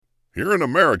Here in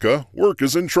America, work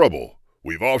is in trouble.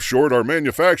 We've offshored our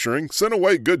manufacturing, sent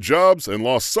away good jobs, and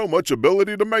lost so much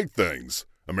ability to make things.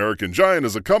 American Giant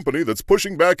is a company that's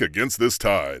pushing back against this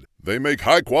tide. They make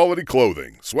high-quality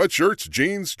clothing, sweatshirts,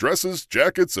 jeans, dresses,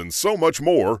 jackets, and so much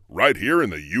more right here in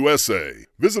the USA.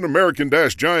 Visit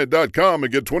American-Giant.com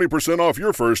and get 20% off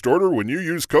your first order when you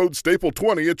use code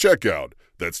STAPLE20 at checkout.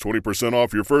 That's 20%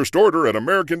 off your first order at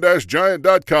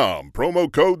American-Giant.com, promo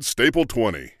code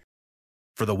STAPLE20.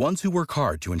 For the ones who work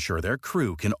hard to ensure their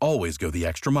crew can always go the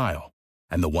extra mile,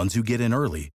 and the ones who get in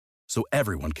early so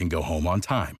everyone can go home on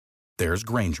time, there's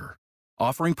Grainger,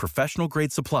 offering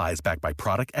professional-grade supplies backed by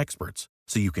product experts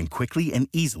so you can quickly and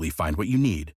easily find what you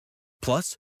need.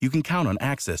 Plus, you can count on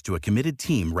access to a committed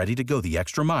team ready to go the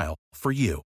extra mile for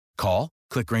you. Call,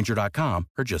 click Grainger.com,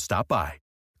 or just stop by.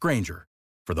 Grainger,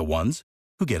 for the ones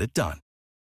who get it done.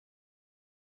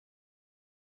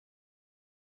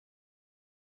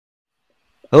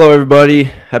 Hello, everybody.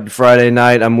 Happy Friday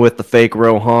night. I'm with the fake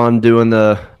Rohan doing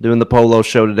the polo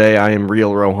show today. I am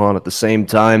real Rohan at the same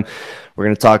time. We're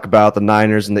going to talk about the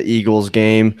Niners and the Eagles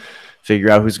game,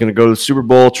 figure out who's going to go to the Super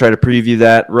Bowl, try to preview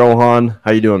that. Rohan,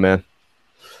 how you doing, man?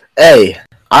 Hey,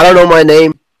 I don't know my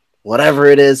name. Whatever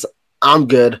it is, I'm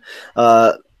good.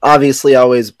 Obviously, I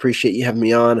always appreciate you having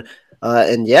me on.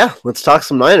 And yeah, let's talk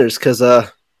some Niners because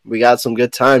we got some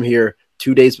good time here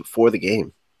 2 days before the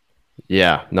game.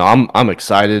 Yeah, no, I'm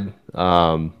excited.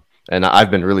 And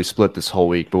I've been really split this whole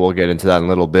week, but we'll get into that in a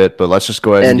little bit. But let's just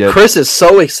go ahead and Chris is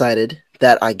so excited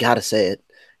that I gotta say it.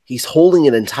 He's holding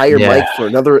an entire mic for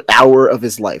another hour of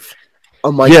his life.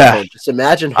 A microphone. Yeah. Just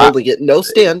imagine holding it, no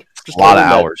stand. Just a lot of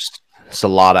hours. It's a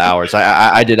lot of hours.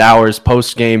 I did hours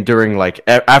post game during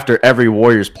after every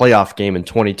Warriors playoff game in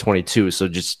 2022. So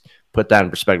just put that in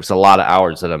perspective. It's a lot of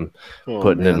hours that I'm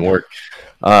putting in work.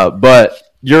 But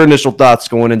your initial thoughts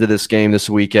going into this game this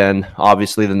weekend?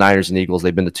 Obviously, the Niners and Eagles,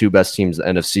 they've been the two best teams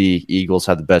in the NFC. Eagles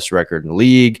have the best record in the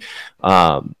league.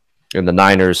 And the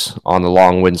Niners on the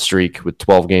long win streak with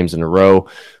 12 games in a row.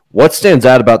 What stands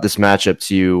out about this matchup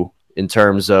to you in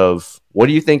terms of what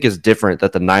do you think is different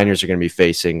that the Niners are going to be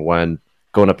facing when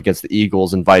going up against the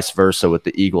Eagles and vice versa with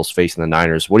the Eagles facing the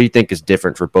Niners? What do you think is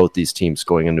different for both these teams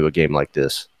going into a game like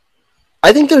this?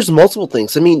 I think there's multiple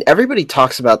things. I mean, everybody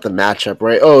talks about the matchup,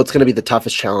 right? Oh, it's going to be the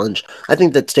toughest challenge. I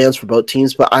think that stands for both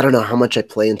teams, but I don't know how much I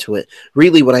play into it.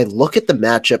 Really, when I look at the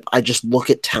matchup, I just look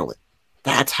at talent.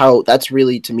 That's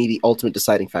really, to me, the ultimate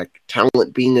deciding factor.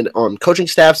 Talent, being on coaching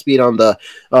staffs, being on the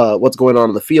what's going on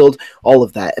in the field, all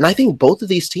of that. And I think both of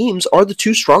these teams are the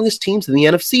two strongest teams in the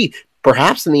NFC,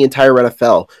 perhaps in the entire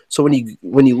NFL. So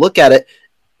when you look at it,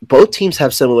 both teams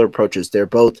have similar approaches. They're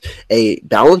both a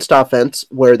balanced offense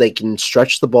where they can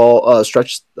stretch the ball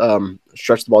downfield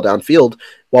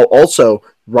while also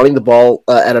running the ball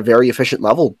at a very efficient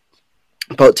level.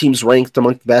 Both teams ranked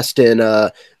among the best in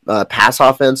pass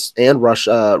offense and rush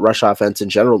offense in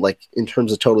general, like in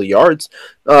terms of total yards.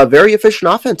 Very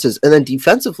efficient offenses. And then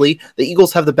defensively, the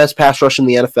Eagles have the best pass rush in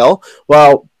the NFL,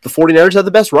 while the 49ers have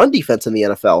the best run defense in the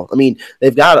NFL. I mean,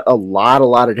 they've got a lot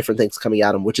of different things coming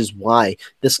at them, which is why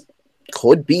this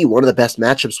could be one of the best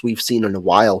matchups we've seen in a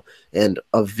while and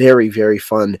a very, very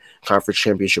fun conference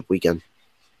championship weekend.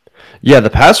 Yeah, the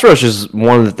pass rush is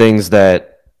one of the things that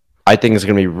I think is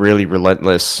going to be really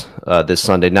relentless this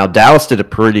Sunday. Now, Dallas did a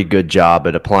pretty good job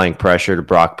at applying pressure to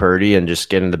Brock Purdy and just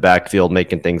getting the backfield,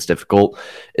 making things difficult,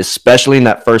 especially in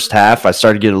that first half. I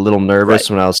started to get a little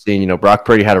nervous when I was seeing, Brock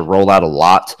Purdy had to roll out a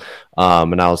lot.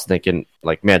 And I was thinking,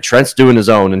 man, Trent's doing his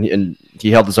own, and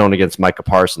he held his own against Micah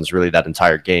Parsons really that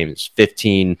entire game. It's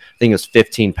 15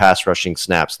 pass rushing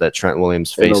snaps that Trent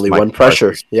Williams faced. And only one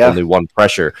pressure. Yeah. Only one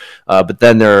pressure. But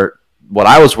then what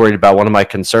I was worried about, one of my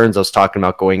concerns I was talking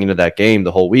about going into that game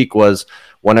the whole week was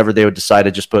whenever they would decide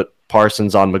to just put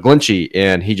Parsons on McGlinchey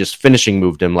and he just finishing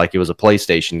moved him like it was a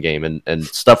PlayStation game and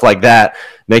stuff like that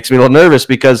makes me a little nervous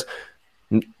because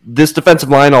this defensive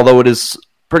line, although it is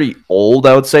pretty old,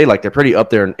 I would say, they're pretty up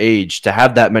there in age, to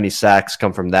have that many sacks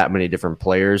come from that many different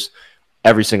players,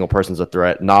 every single person's a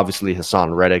threat. And obviously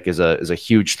Hassan Reddick is a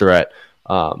huge threat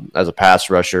as a pass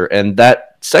rusher. And that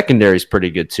secondary is pretty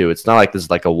good too. It's not like this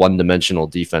is like a one-dimensional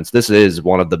defense. This is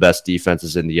one of the best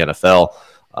defenses in the NFL.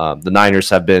 The Niners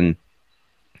have been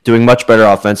doing much better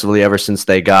offensively ever since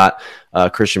they got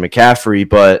Christian McCaffrey,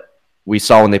 but we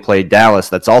saw when they played Dallas,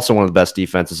 that's also one of the best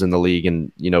defenses in the league.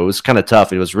 And, it was kind of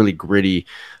tough. It was really gritty.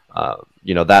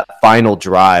 That final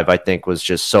drive, I think, was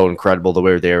just so incredible the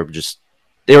way they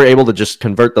were able to just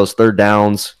convert those third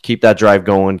downs, keep that drive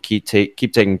going, keep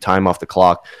taking time off the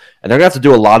clock. And they're going to have to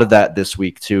do a lot of that this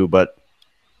week too. But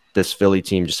this Philly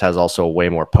team just has also a way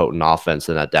more potent offense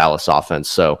than that Dallas offense.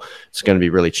 So it's going to be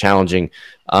really challenging.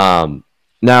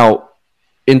 Now,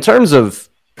 in terms of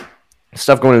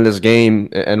stuff going into this game,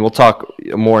 and we'll talk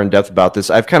more in depth about this,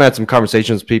 I've kind of had some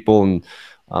conversations with people, and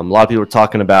a lot of people are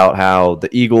talking about how the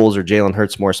Eagles, or Jalen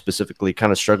Hurts more specifically,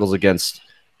 kind of struggles against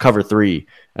cover 3.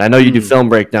 And I know you do film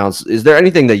breakdowns. Is there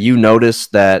anything that you notice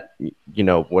that,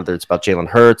 whether it's about Jalen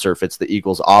Hurts or if it's the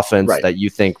Eagles offense, that you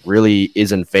think really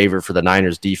is in favor for the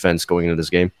Niners defense going into this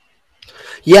game?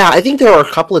 Yeah, I think there are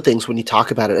a couple of things when you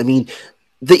talk about it. I mean,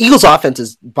 the Eagles offense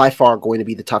is by far going to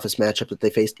be the toughest matchup that they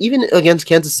faced, even against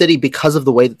Kansas City, because of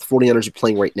the way that the 49ers are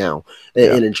playing right now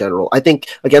and in general. I think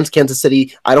against Kansas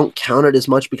City, I don't count it as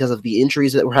much because of the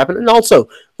injuries that were happening. And also,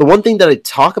 the one thing that I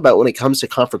talk about when it comes to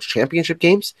conference championship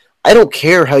games, I don't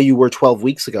care how you were 12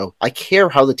 weeks ago. I care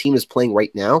how the team is playing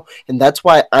right now, and that's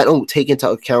why I don't take into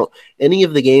account any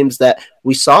of the games that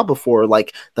we saw before,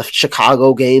 like the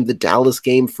Chicago game, the Dallas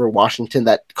game for Washington,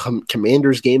 that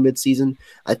Commanders game midseason.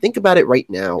 I think about it right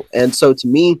now, and so to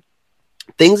me,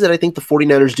 things that I think the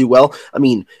 49ers do well, I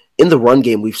mean, in the run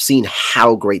game, we've seen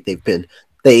how great they've been.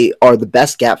 They are the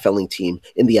best gap-filling team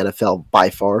in the NFL by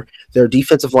far. Their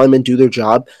defensive linemen do their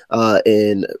job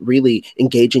in really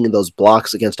engaging in those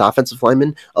blocks against offensive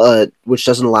linemen, which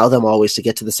doesn't allow them always to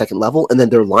get to the second level. And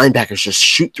then their linebackers just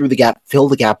shoot through the gap, fill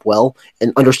the gap well,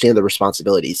 and understand their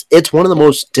responsibilities. It's one of the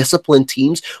most disciplined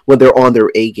teams when they're on their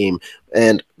A game.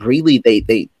 And really,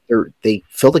 they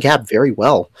fill the gap very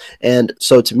well. And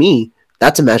so to me,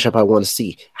 that's a matchup I want to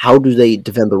see. How do they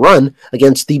defend the run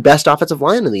against the best offensive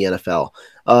line in the NFL?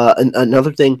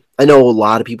 Another thing, I know a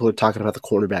lot of people are talking about the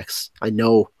cornerbacks. I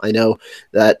know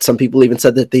that some people even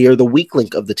said that they are the weak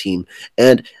link of the team.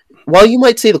 And while you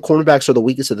might say the cornerbacks are the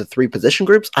weakest of the 3 position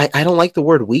groups, I don't like the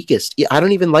word weakest. I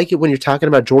don't even like it when you're talking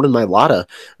about Jordan Mailata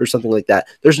or something like that.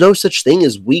 There's no such thing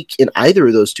as weak in either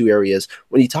of those 2 areas.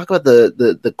 When you talk about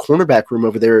the cornerback room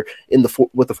over there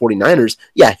with the 49ers,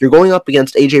 yeah, you're going up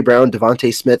against A.J. Brown,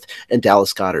 Devontae Smith, and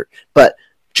Dallas Goedert. But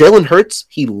Jalen Hurts,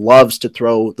 he loves to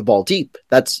throw the ball deep.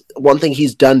 That's one thing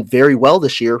he's done very well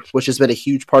this year, which has been a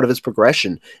huge part of his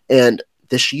progression. And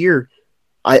this year,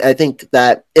 I think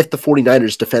that if the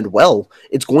 49ers defend well,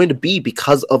 it's going to be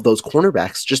because of those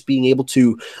cornerbacks just being able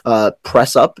to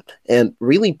press up and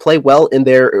really play well in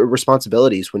their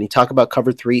responsibilities. When you talk about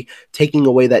cover 3, taking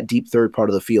away that deep third part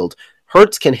of the field,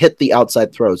 Hurts can hit the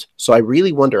outside throws. So I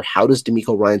really wonder, how does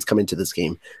DeMeco Ryans come into this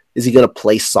game? Is he going to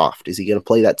play soft? Is he going to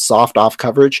play that soft off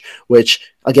coverage,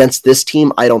 which against this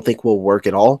team I don't think will work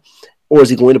at all? Or is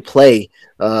he going to play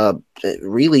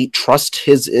really trust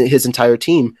his entire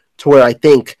team to where I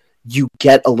think you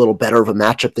get a little better of a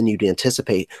matchup than you'd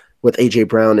anticipate with A.J.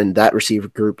 Brown and that receiver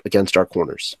group against our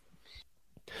corners?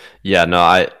 Yeah,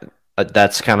 no,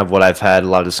 that's kind of what I've had a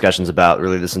lot of discussions about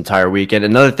really this entire week. And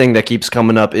another thing that keeps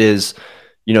coming up is,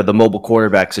 the mobile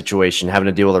quarterback situation, having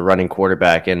to deal with a running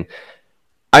quarterback. And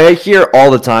I hear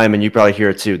all the time, and you probably hear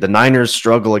it too, the Niners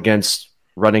struggle against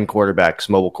running quarterbacks,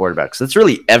 mobile quarterbacks. That's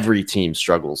really every team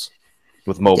struggles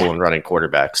with mobile and running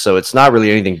quarterbacks. So it's not really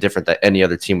anything different that any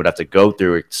other team would have to go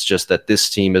through. It's just that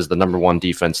this team is the number 1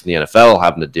 defense in the NFL,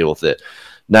 having to deal with it.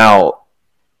 Now,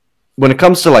 when it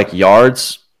comes to like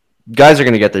yards, guys are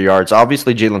going to get their yards.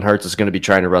 Obviously, Jalen Hurts is going to be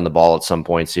trying to run the ball at some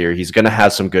points here. He's going to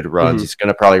have some good runs. Mm-hmm. He's going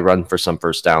to probably run for some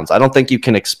first downs. I don't think you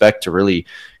can expect to really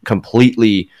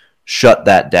completely shut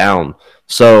that down.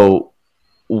 So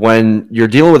when you're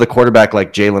dealing with a quarterback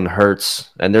like Jalen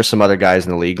Hurts, and there's some other guys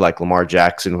in the league like Lamar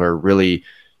Jackson who are really,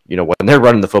 when they're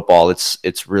running the football,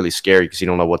 it's really scary because you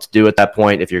don't know what to do at that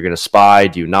point. If you're going to spy,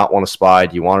 do you not want to spy?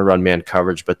 Do you want to run man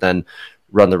coverage, but then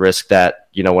run the risk that,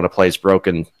 when a play is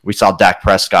broken? We saw Dak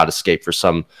Prescott escape for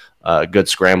some good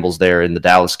scrambles there in the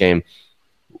Dallas game.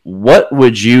 What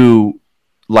would you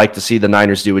like to see the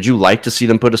Niners do? Would you like to see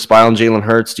them put a spy on Jalen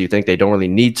Hurts? Do you think they don't really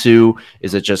need to?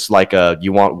 Is it just like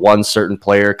you want one certain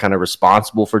player kind of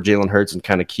responsible for Jalen Hurts and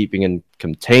kind of keeping him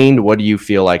contained? What do you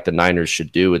feel like the Niners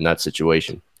should do in that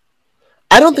situation?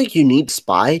 I don't think you need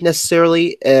spy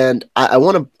necessarily, and I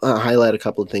want to highlight a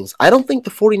couple of things. I don't think the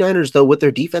 49ers, though, with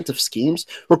their defensive schemes,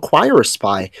 require a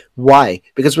spy. Why?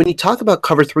 Because when you talk about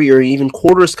cover 3 or even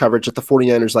quarters coverage that the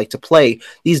 49ers like to play,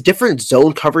 these different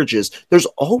zone coverages, there's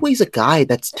always a guy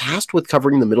that's tasked with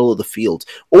covering the middle of the field,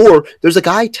 or there's a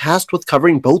guy tasked with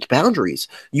covering both boundaries.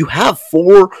 You have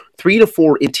 3 to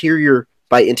 4 interior.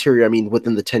 By interior, I mean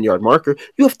within the 10-yard marker,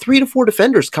 you have 3 to 4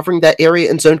 defenders covering that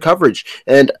area in zone coverage.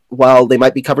 And while they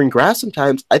might be covering grass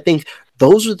sometimes, I think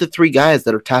those are the 3 guys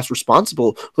that are tasked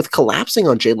responsible with collapsing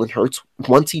on Jalen Hurts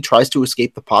once he tries to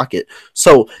escape the pocket.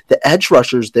 So the edge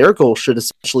rushers, their goal should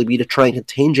essentially be to try and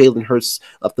contain Jalen Hurts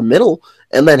up the middle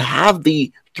and then have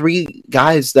the three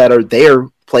guys that are there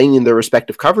playing in their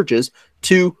respective coverages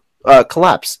to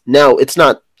collapse. Now, it's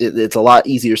a lot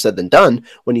easier said than done.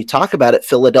 When you talk about it,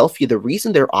 Philadelphia, the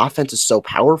reason their offense is so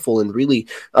powerful and really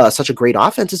such a great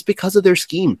offense is because of their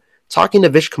scheme. Talking to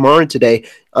Vish Kumaran today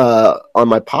on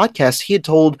my podcast, he had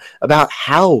told about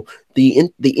how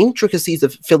the intricacies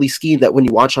of Philly's scheme that when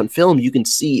you watch on film, you can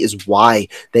see is why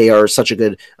they are such a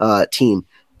good team.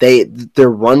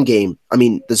 Their run game, I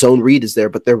mean, the zone read is there,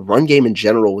 but their run game in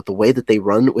general, with the way that they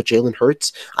run with Jalen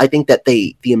Hurts, I think that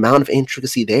the amount of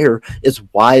intricacy there is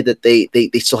why that they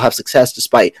still have success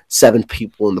despite 7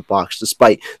 people in the box,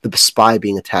 despite the spy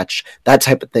being attached, that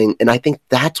type of thing. And I think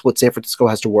that's what San Francisco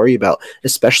has to worry about,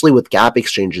 especially with gap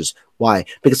exchanges. Why?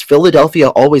 Because Philadelphia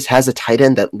always has a tight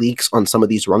end that leaks on some of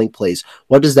these running plays.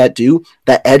 What does that do?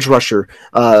 That edge rusher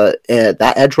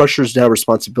is now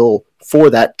responsible for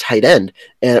that tight end,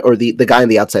 or the guy on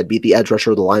the outside, be it the edge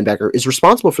rusher or the linebacker, is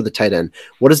responsible for the tight end.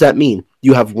 What does that mean?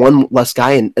 You have one less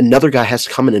guy, and another guy has to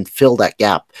come in and fill that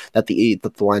gap that the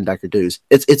linebacker does.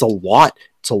 It's a lot.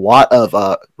 It's a lot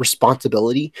of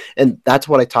responsibility, and that's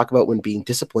what I talk about when being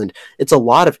disciplined. It's a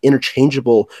lot of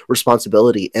interchangeable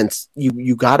responsibility, and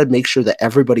you got to make sure that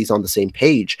everybody's on the same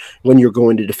page when you're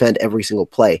going to defend every single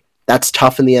play. That's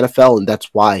tough in the NFL, and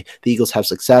that's why the Eagles have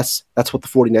success. That's what the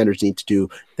 49ers need to do.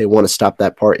 They want to stop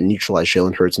that part and neutralize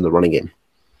Jalen Hurts in the running game.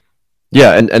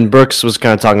 Yeah, and Brooks was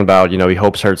kind of talking about, he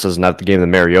hopes Hurts doesn't have the game that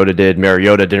Mariota did.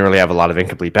 Mariota didn't really have a lot of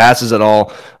incomplete passes at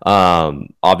all.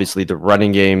 Obviously, the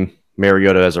running game,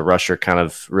 Mariota as a rusher kind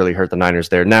of really hurt the Niners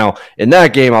there. Now, in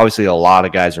that game, obviously a lot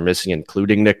of guys are missing,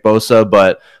 including Nick Bosa,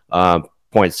 but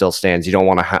point still stands. You don't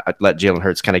want to let Jalen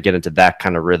Hurts kind of get into that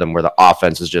kind of rhythm where the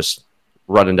offense is just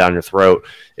running down your throat.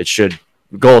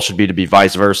 Goal should be to be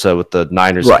vice versa with the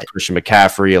Niners, right? Christian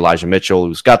McCaffrey, Elijah Mitchell,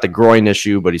 who's got the groin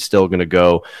issue, but he's still going to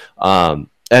go. And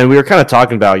we were kind of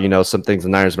talking about, some things the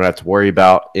Niners might have to worry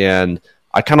about, and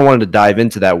I kind of wanted to dive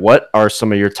into that. What are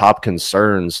some of your top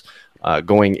concerns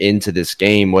going into this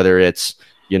game, whether it's,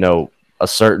 a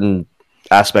certain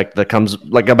aspect that comes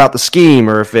like about the scheme,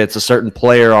 or if it's a certain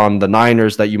player on the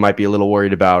Niners that you might be a little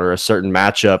worried about, or a certain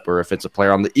matchup, or if it's a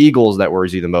player on the Eagles that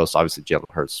worries you the most? Obviously, Jalen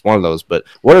Hurts is one of those, but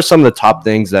what are some of the top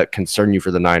things that concern you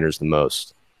for the Niners the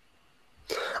most?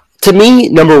 To me,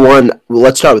 number one,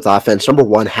 let's start with offense. Number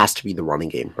one has to be the running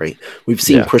game, right? We've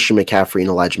seen Christian McCaffrey and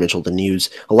Elijah Mitchell the news.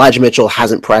 Elijah Mitchell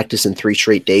hasn't practiced in 3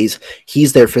 straight days.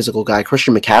 He's their physical guy.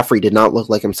 Christian McCaffrey did not look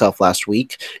like himself last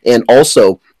week, and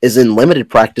also is in limited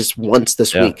practice once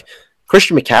this week.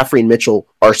 Christian McCaffrey and Mitchell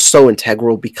are so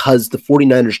integral because the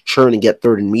 49ers churn and get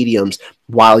third and mediums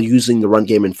while using the run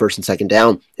game in first and second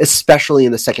down, especially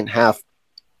in the second half.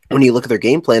 When you look at their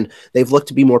game plan, they've looked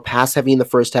to be more pass heavy in the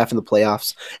first half in the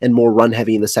playoffs and more run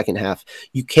heavy in the second half.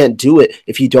 You can't do it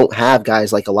if you don't have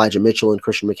guys like Elijah Mitchell and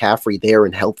Christian McCaffrey there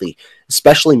and healthy,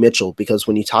 especially Mitchell, because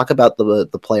when you talk about the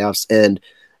playoffs and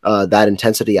that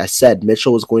intensity, I said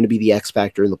Mitchell is going to be the X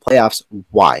factor in the playoffs.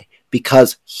 Why?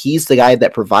 Because he's the guy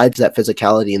that provides that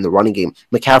physicality in the running game.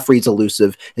 McCaffrey's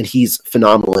elusive, and he's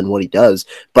phenomenal in what he does,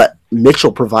 but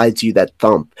Mitchell provides you that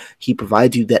thump. He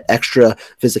provides you that extra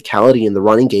physicality in the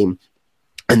running game,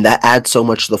 and that adds so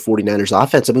much to the 49ers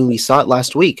offense. I mean, we saw it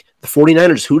last week. The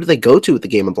 49ers, who do they go to at the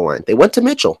game on the line? They went to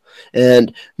Mitchell,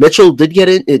 and Mitchell did get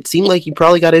in. It seemed like he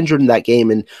probably got injured in that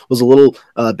game and was a little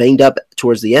banged up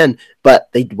towards the end, but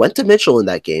they went to Mitchell in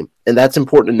that game. And that's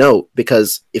important to note,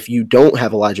 because if you don't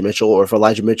have Elijah Mitchell, or if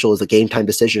Elijah Mitchell is a game time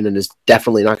decision and is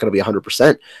definitely not going to be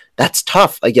 100%, that's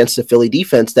tough against a Philly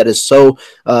defense that is so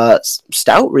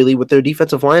stout, really, with their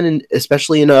defensive line, and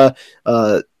especially in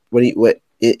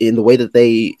in the way that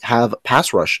they have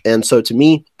pass rush. And so to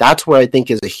me, that's where I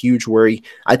think is a huge worry.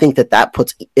 I think that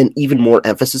puts an even more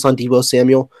emphasis on Deebo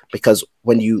Samuel, because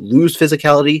when you lose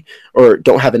physicality or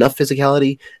don't have enough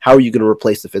physicality, how are you going to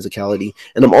replace the physicality?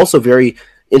 And I'm also very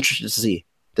interested to see,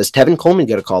 does Tevin Coleman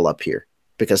get a call up here?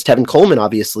 Because Tevin Coleman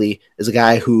obviously is a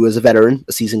guy who is a veteran,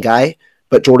 a seasoned guy,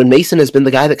 but Jordan Mason has been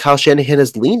the guy that Kyle Shanahan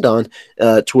has leaned on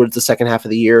towards the second half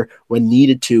of the year when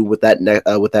needed to with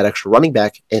that extra running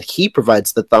back, and he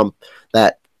provides the thump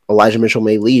that Elijah Mitchell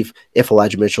may leave if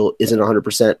Elijah Mitchell isn't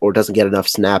 100% or doesn't get enough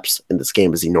snaps in this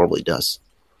game as he normally does.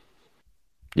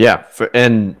 Yeah,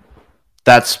 and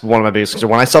that's one of my biggest concerns.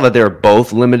 When I saw that they were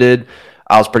both limited,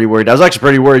 I was pretty worried. I was actually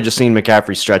pretty worried just seeing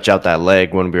McCaffrey stretch out that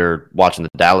leg when we were watching the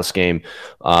Dallas game.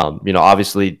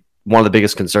 Obviously, one of the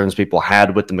biggest concerns people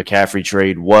had with the McCaffrey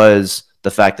trade was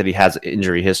the fact that he has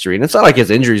injury history. And it's not like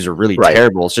his injuries are really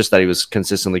terrible. It's just that he was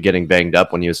consistently getting banged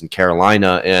up when he was in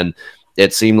Carolina. And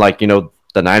it seemed like,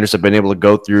 the Niners have been able to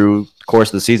go through the course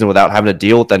of the season without having to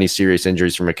deal with any serious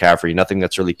injuries from McCaffrey. Nothing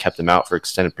that's really kept him out for an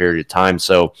extended period of time.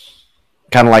 So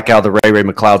kind of like how the Ray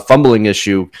McLeod fumbling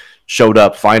issue showed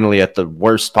up finally at the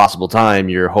worst possible time.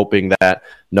 You're hoping that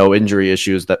no injury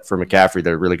issues that for McCaffrey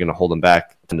that are really going to hold him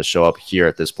back tend to show up here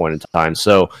at this point in time.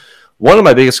 So one of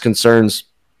my biggest concerns,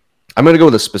 I'm going to go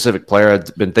with a specific player.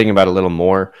 I've been thinking about it a little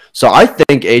more. So I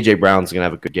think A.J. Brown's going to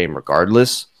have a good game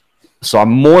regardless. So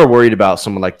I'm more worried about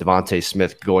someone like Devontae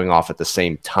Smith going off at the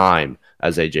same time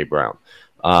as A.J. Brown.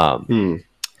 I'm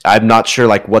not sure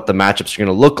like what the matchups are going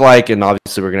to look like, and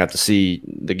obviously we're going to have to see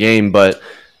the game, but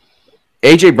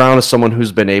A.J. Brown is someone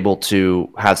who's been able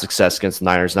to have success against the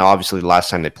Niners. Now, obviously, the last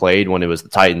time they played, when it was the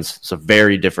Titans, it's a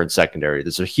very different secondary.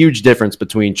 There's a huge difference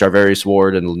between Charvarius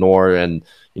Ward and Lenore and,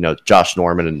 Josh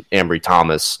Norman and Ambry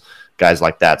Thomas, guys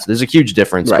like that. So there's a huge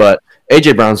difference, but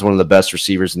A.J. Brown's one of the best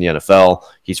receivers in the NFL.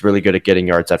 He's really good at getting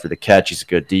yards after the catch. He's a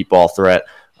good deep ball threat.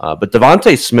 But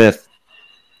Devontae Smith,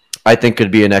 I think,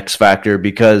 could be an X factor,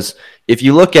 because if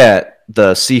you look at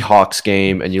the Seahawks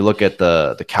game and you look at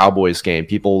the Cowboys game,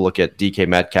 people look at DK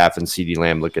Metcalf and CeeDee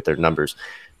Lamb, look at their numbers.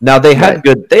 Now they had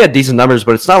decent numbers,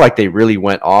 but it's not like they really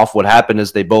went off. What happened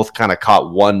is they both kind of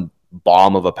caught one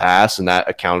bomb of a pass, and that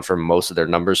accounted for most of their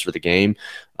numbers for the game.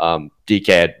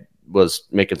 DK was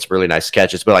making some really nice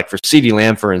catches, but like for CeeDee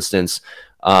Lamb, for instance,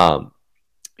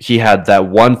 he had that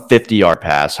 150-yard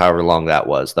pass, however long that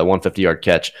was, that 150-yard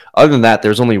catch. Other than that,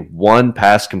 there's only one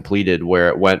pass completed where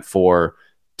it went for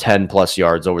 10-plus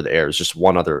yards over the air. It was just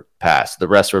one other pass. The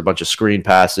rest were a bunch of screen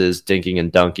passes, dinking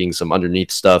and dunking, some underneath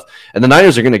stuff. And the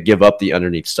Niners are going to give up the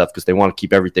underneath stuff because they want to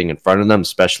keep everything in front of them,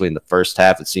 especially in the first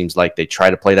half. It seems like they try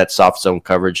to play that soft zone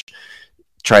coverage,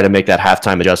 try to make that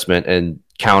halftime adjustment, and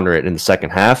counter it in the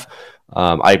second half.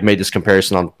 I made this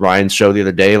comparison on Ryan's show the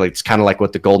other day. Like, it's kind of like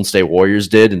what the Golden State Warriors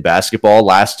did in basketball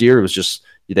last year. It was just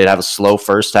they'd have a slow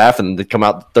first half, and they'd come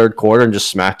out the third quarter and just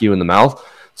smack you in the mouth.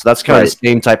 So that's kind of the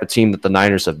same type of team that the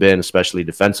Niners have been, especially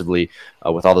defensively,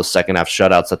 with all those second half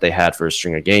shutouts that they had for a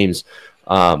string of games.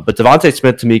 But Devontae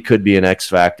Smith, to me, could be an X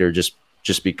factor just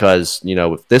because,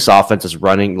 if this offense is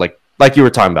running, like you were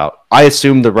talking about, I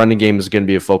assume the running game is going to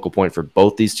be a focal point for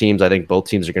both these teams. I think both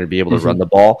teams are going to be able to run the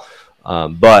ball.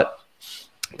 But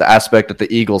the aspect that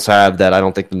the Eagles have that I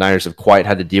don't think the Niners have quite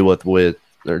had to deal with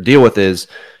is,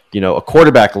 a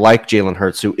quarterback like Jalen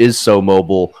Hurts, who is so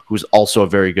mobile, who's also a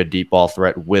very good deep ball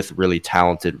threat with really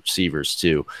talented receivers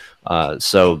too.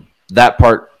 So that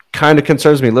part kind of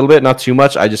concerns me a little bit, not too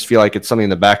much. I just feel like it's something in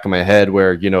the back of my head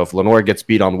where, if Lenore gets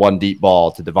beat on one deep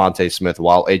ball to Devontae Smith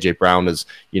while A.J. Brown is,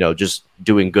 just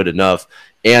doing good enough,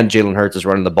 and Jalen Hurts is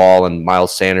running the ball and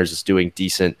Miles Sanders is doing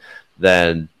decent,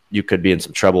 then you could be in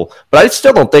some trouble. But I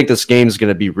still don't think this game is going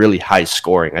to be really high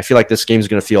scoring. I feel like this game is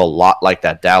going to feel a lot like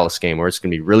that Dallas game, where it's going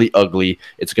to be really ugly.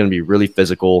 It's going to be really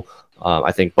physical.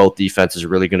 I think both defenses are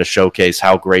really going to showcase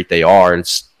how great they are. And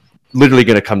it's literally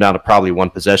going to come down to probably one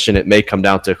possession. It may come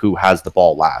down to who has the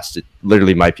ball last. It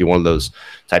literally might be one of those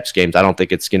types of games. I don't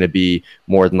think it's going to be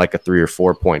more than like a 3 or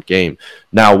 4 point game.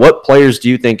 Now, what players do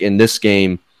you think in this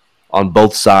game on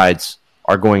both sides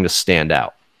are going to stand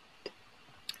out?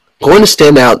 Going to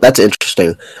stand out, that's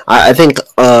interesting. I think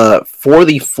for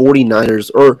the 49ers,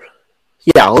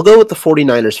 I'll go with the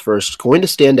 49ers first. Going to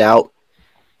stand out,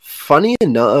 not funny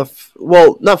enough,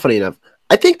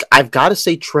 I think I've got to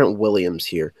say Trent Williams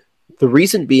here. The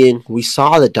reason being, we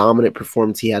saw the dominant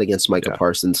performance he had against Micah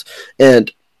Parsons,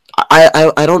 and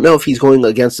I don't know if he's going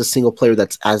against a single player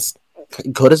that's as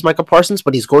good as Micah Parsons,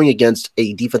 but he's going against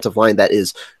a defensive line that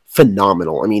is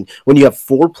phenomenal. I mean, when you have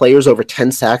 4 players over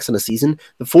 10 sacks in a season,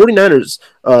 the 49ers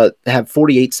have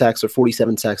 48 sacks or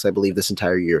 47 sacks, I believe, this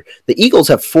entire year. The Eagles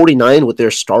have 49 with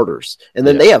their starters, and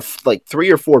then they have like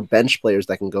 3 or 4 bench players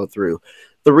that can go through.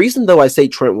 The reason, though, I say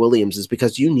Trent Williams is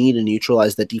because you need to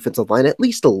neutralize that defensive line at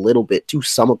least a little bit to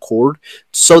some accord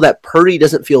so that Purdy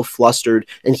doesn't feel flustered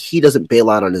and he doesn't bail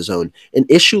out on his own. An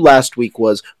issue last week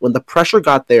was when the pressure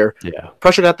got there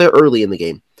early in the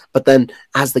game. But then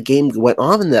as the game went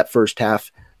on in that first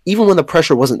half, even when the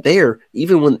pressure wasn't there,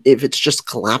 if it's just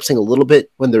collapsing a little bit,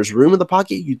 when there's room in the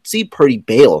pocket, you'd see Purdy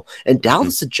bail. And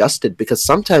Dallas adjusted because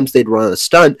sometimes they'd run a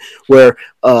stunt where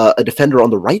a defender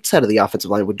on the right side of the offensive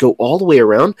line would go all the way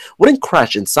around, wouldn't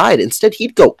crash inside. Instead,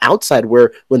 he'd go outside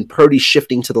where when Purdy's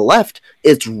shifting to the left,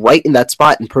 it's right in that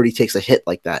spot and Purdy takes a hit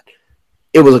like that.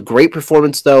 It was a great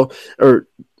performance, though, or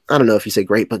I don't know if you say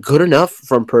great, but good enough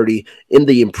from Purdy in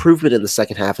the improvement in the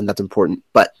second half, and that's important.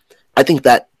 But I think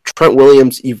that Trent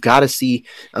Williams, you've got to see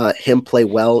him play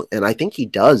well, and I think he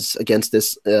does against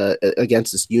this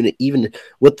unit, even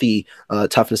with the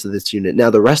toughness of this unit. Now,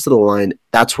 the rest of the line,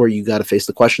 that's where you got to face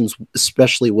the questions,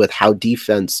 especially with how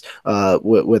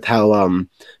with how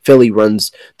Philly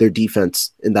runs their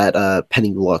defense in that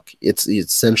penny look. It's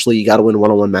essentially you got to win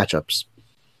one-on-one matchups.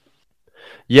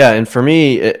 Yeah, and for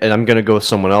me, and I'm going to go with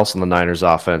someone else in the Niners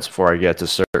offense before I get to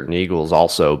certain Eagles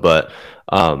also, but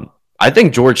I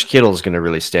think George Kittle is going to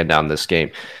really stand out in this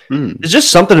game. There's just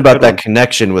something about that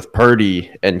connection with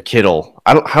Purdy and Kittle.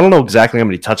 I don't know exactly how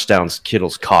many touchdowns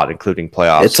Kittle's caught, including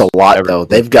playoffs. It's a lot, though.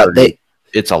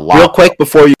 It's a lot. Real quick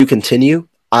before you continue,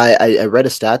 I read a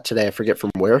stat today. I forget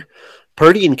from where.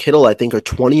 Purdy and Kittle, I think, are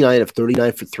 29 of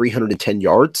 39 for 310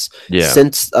 yards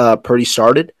since Purdy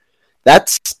started.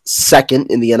 That's second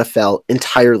in the NFL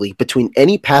entirely between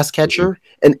any pass catcher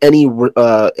and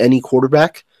any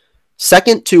quarterback.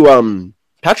 Second to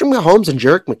Patrick Mahomes and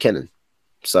Jerick McKinnon.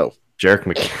 So Jerick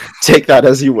McKinnon, take that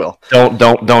as you will.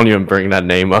 Don't even bring that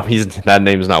name up. That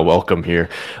name's not welcome here.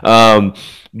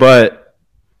 But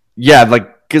yeah,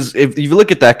 like because if you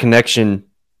look at that connection,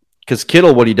 because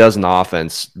Kittle, what he does in the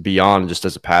offense beyond just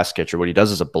as a pass catcher, what he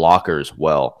does as a blocker as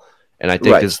well. And I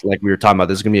think this, like we were talking about,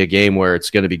 this is going to be a game where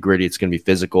it's going to be gritty, it's going to be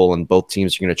physical, and both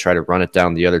teams are going to try to run it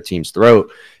down the other team's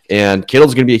throat. And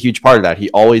Kittle's going to be a huge part of that.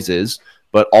 He always is.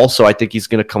 But also, I think he's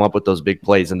going to come up with those big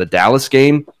plays. In the Dallas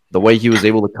game, the way he was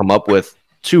able to come up with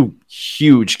two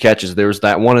huge catches. There was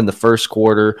that one in the first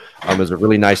quarter. It was a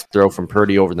really nice throw from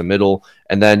Purdy over the middle.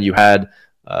 And then you had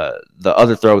the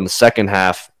other throw in the second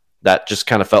half that just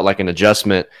kind of felt like an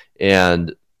adjustment.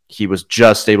 And he was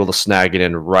just able to snag it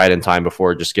in right in time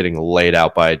before just getting laid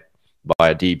out by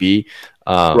a DB.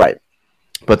 Right.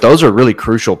 But those are really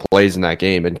crucial plays in that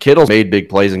game. And Kittle's made big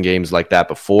plays in games like that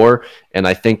before. And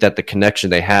I think that the connection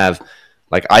they have,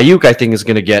 like Ayuk, I think is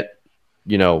going to get,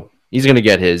 he's going to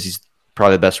get his. He's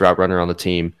probably the best route runner on the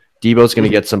team. Debo's going to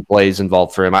get some plays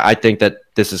involved for him. I think that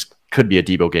this could be a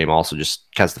Debo game also, just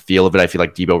has the feel of it. I feel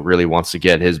like Debo really wants to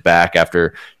get his back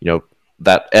after,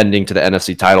 that ending to the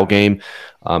NFC title game.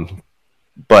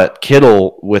 But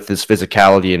Kittle, with his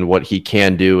physicality and what he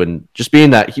can do, and just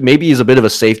being that he's a bit of a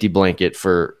safety blanket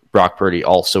for Brock Purdy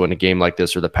also in a game like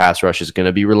this where the pass rush is going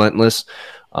to be relentless.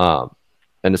 And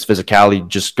his physicality,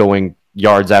 just going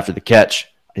yards after the catch,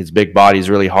 his big body is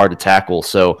really hard to tackle.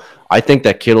 So I think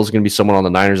that Kittle's going to be someone on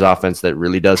the Niners offense that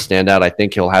really does stand out. I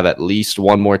think he'll have at least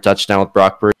one more touchdown with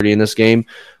Brock Purdy in this game.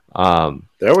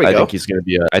 There we go. I think he's going to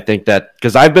be I think that,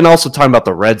 because I've been also talking about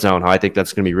the red zone, how I think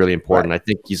that's going to be really important. Right. I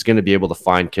think he's going to be able to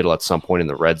find Kittle at some point in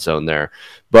the red zone there.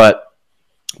 But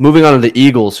moving on to the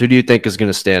Eagles, who do you think is going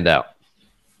to stand out?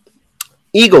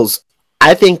 Eagles,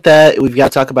 I think that we've got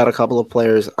to talk about a couple of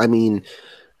players. I mean,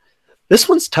 this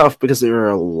one's tough because there are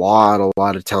a lot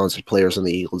of talented players on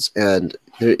the Eagles. And,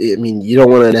 you don't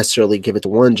want to necessarily give it to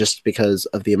one just because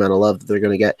of the amount of love that they're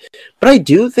going to get. But I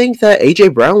do think that A.J.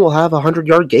 Brown will have a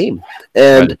 100-yard game.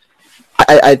 And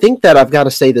I think that I've got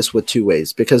to say this with two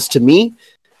ways. Because to me,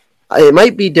 it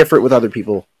might be different with other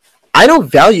people. I don't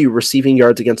value receiving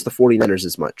yards against the 49ers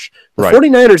as much. The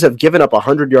 49ers have given up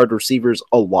 100-yard receivers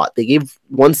a lot. They gave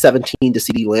 117 to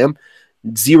CeeDee Lamb.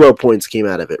 0 points came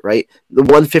out of it, right? The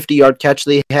 150-yard catch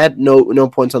they had, no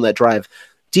points on that drive.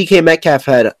 DK Metcalf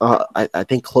had, I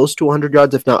think, close to 100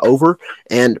 yards, if not over,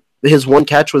 and his one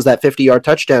catch was that 50-yard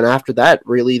touchdown. After that,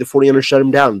 really, the 49ers shut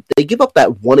him down. They give up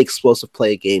that one explosive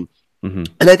play a game. Mm-hmm.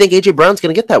 And I think A.J. Brown's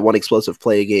going to get that one explosive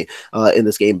play a game in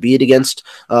this game, be it against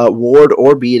Ward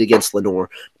or be it against Lenore.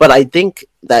 But I think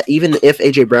that even if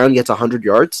A.J. Brown gets 100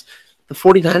 yards, the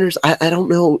 49ers, I don't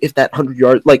know if that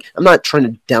 100-yard, I'm not trying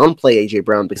to downplay A.J.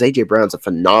 Brown because A.J. Brown's a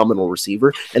phenomenal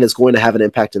receiver and is going to have an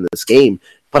impact in this game.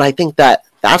 But I think that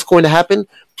that's going to happen,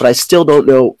 but I still don't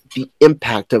know the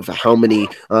impact of how many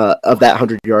of that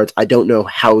 100 yards. I don't know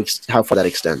how far that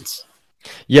extends.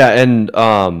 Yeah, and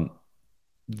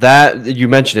that you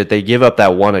mentioned it, they give up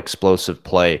that one explosive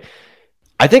play.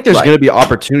 I think there's going to be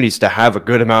opportunities to have a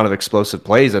good amount of explosive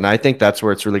plays, and I think that's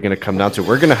where it's really going to come down to.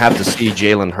 We're going to have to see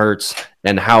Jalen Hurts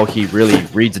and how he really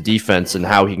reads the defense and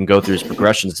how he can go through his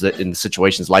progressions in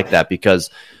situations like that,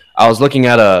 because I was watching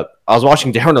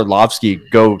Darren Orlovsky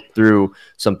go through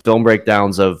some film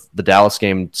breakdowns of the Dallas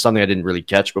game, something I didn't really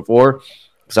catch before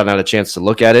because I haven't had a chance to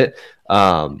look at it.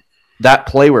 That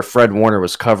play where Fred Warner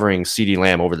was covering CeeDee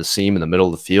Lamb over the seam in the middle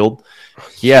of the field,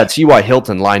 he had T.Y.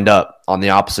 Hilton lined up on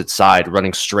the opposite side,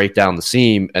 running straight down the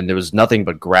seam, and there was nothing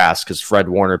but grass because Fred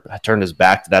Warner turned his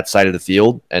back to that side of the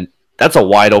field, and that's a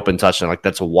wide open touchdown.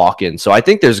 That's a walk-in. So I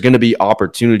think there's going to be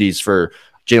opportunities for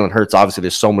Jalen Hurts. Obviously,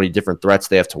 there's so many different threats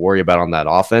they have to worry about on that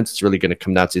offense. It's really going to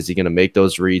come down to, is he going to make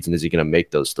those reads and is he going to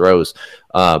make those throws?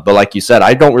 But like you said,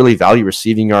 I don't really value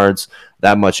receiving yards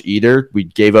that much either. We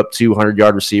gave up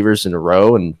 200-yard receivers in a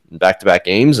row and back-to-back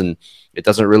games, and it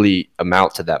doesn't really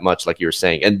amount to that much, like you were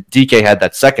saying. And DK had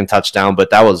that second touchdown, but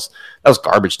that was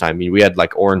garbage time. I mean, we had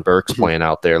Oren Burks playing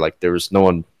out there. There was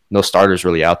no starters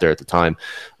really out there at the time.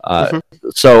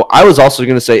 So I was also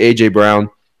going to say A.J. Brown.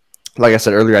 like I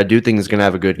said earlier, I do think he's going to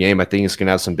have a good game. I think he's going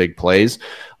to have some big plays.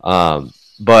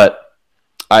 But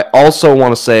I also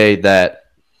want to say that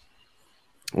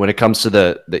when it comes to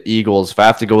the Eagles, if I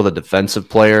have to go with a defensive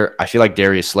player, I feel like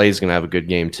Darius Slay is going to have a good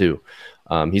game too.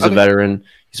 He's a veteran.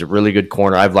 He's a really good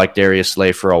corner. I've liked Darius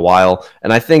Slay for a while.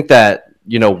 And I think that,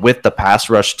 with the pass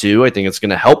rush too, I think it's going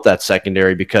to help that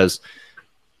secondary because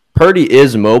Purdy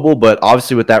is mobile, but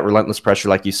obviously with that relentless pressure,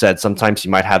 like you said, sometimes he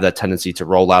might have that tendency to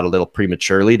roll out a little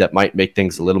prematurely. That might make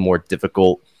things a little more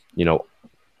difficult,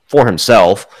 for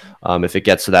himself if it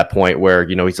gets to that point where,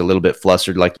 he's a little bit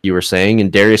flustered, like you were saying.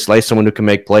 And Darius Slay, someone who can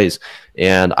make plays.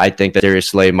 And I think that Darius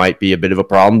Slay might be a bit of a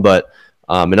problem. But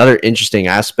another interesting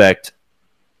aspect,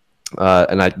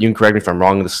 and you can correct me if I'm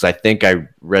wrong on this, because I think I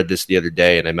read this the other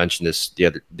day, and I mentioned this the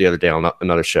other day on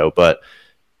another show, but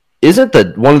isn't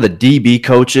one of the DB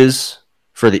coaches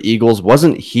for the Eagles,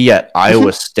 wasn't he at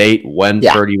Iowa State when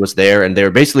Purdy was there? And they were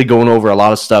basically going over a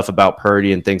lot of stuff about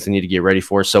Purdy and things they need to get ready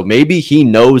for. So maybe he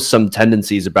knows some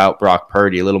tendencies about Brock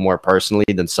Purdy a little more personally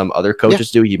than some other coaches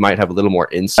do. He might have a little more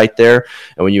insight there.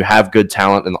 And when you have good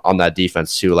talent on that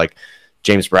defense too, like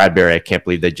James Bradbury, I can't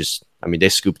believe they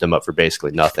scooped him up for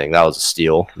basically nothing. That was a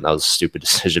steal. That was a stupid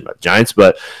decision by the Giants.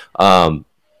 But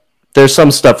there's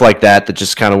some stuff like that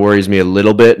just kind of worries me a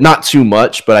little bit. Not too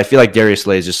much, but I feel like Darius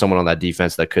Slay is just someone on that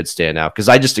defense that could stand out because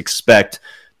I just expect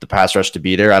the pass rush to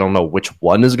be there. I don't know which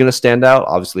one is going to stand out.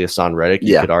 Obviously, Hassan Reddick,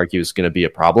 you could argue, is going to be a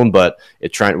problem, but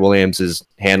if Trent Williams is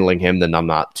handling him, then I'm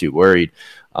not too worried.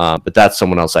 But that's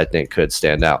someone else I think could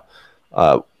stand out.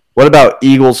 What about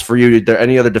Eagles for you? Are there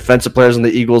any other defensive players in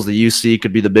the Eagles that you see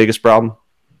could be the biggest problem?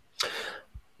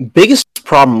 Biggest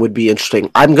problem would be interesting.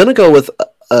 I'm going to go with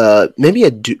I'll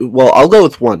go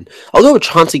with one. I'll go with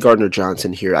Chauncey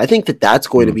Gardner-Johnson here. I think that's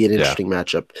going to be an interesting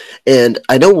matchup. And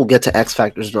I know we'll get to X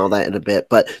factors and all that in a bit,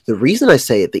 but the reason I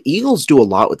say it, the Eagles do a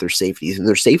lot with their safeties, and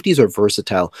their safeties are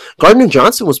versatile.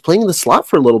 Gardner-Johnson was playing in the slot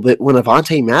for a little bit when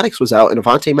Avonte Maddox was out, and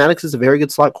Avonte Maddox is a very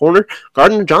good slot corner.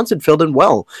 Gardner-Johnson filled in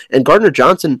well. And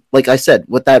Gardner-Johnson, like I said,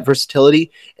 with that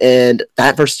versatility, and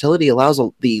that versatility allows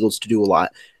the Eagles to do a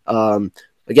lot.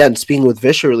 Again, speaking with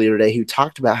Vish earlier today, who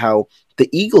talked about how the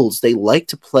Eagles, they like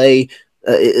to play,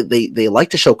 they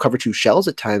like to show cover two shells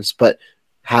at times, but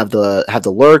have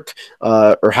the lurk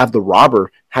or have the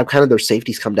robber, have kind of their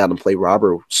safeties come down and play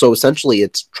robber. So essentially,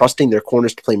 it's trusting their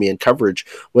corners to play man coverage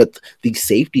with these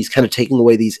safeties kind of taking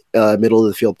away these middle of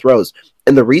the field throws.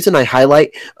 And the reason I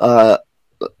highlight,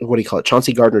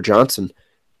 Chauncey Gardner-Johnson,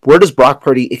 where does Brock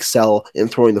Purdy excel in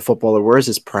throwing the football, or where is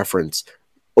his preference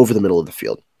over the middle of the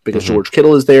field? Because George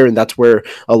Kittle is there, and that's where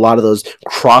a lot of those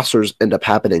crossers end up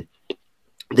happening.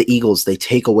 The Eagles, they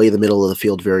take away the middle of the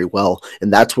field very well,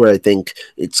 and that's where I think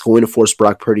it's going to force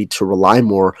Brock Purdy to rely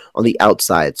more on the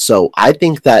outside. So I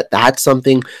think that's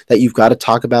something that you've got to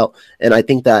talk about, and I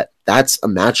think that's a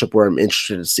matchup where I'm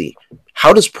interested to see.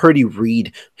 How does Purdy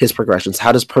read his progressions?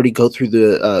 How does Purdy go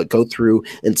through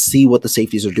and see what the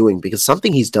safeties are doing? Because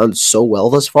something he's done so well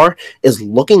thus far is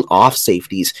looking off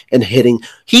safeties and hitting.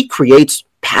 He creates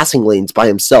passing lanes by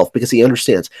himself because he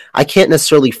understands I can't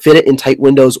necessarily fit it in tight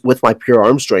windows with my pure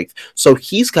arm strength. So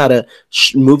he's got to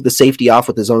move the safety off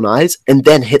with his own eyes and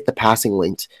then hit the passing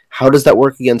lanes. How does that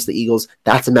work against the Eagles?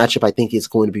 That's a matchup I think is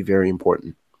going to be very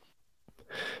important.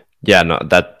 Yeah, no,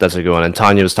 that's a good one. And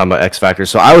Tanya was talking about X factor.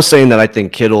 So I was saying that I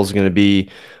think Kittle's going to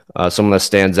be someone that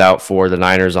stands out for the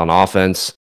Niners on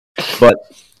offense. But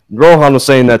Rohan was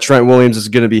saying that Trent Williams is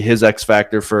going to be his X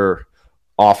factor for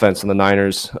offense in the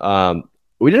Niners.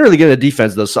 We didn't really get into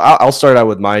defense, though, so I'll start out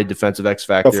with my defensive X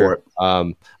factor. Go for it.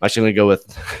 I'm actually going to go with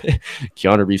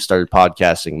Keanu Reeves started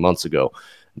podcasting months ago,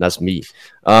 and that's me.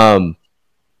 But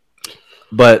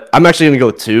I'm actually going to go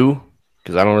with two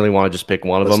because I don't really want to just pick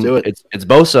one of them. Do it. It's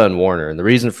Bosa and Warner, and the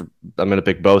reason I'm going to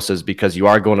pick Bosa is because you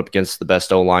are going up against the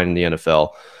best O-line in the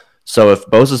NFL. So if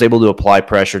Bosa is able to apply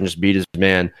pressure and just beat his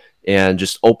man and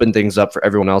just open things up for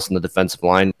everyone else in the defensive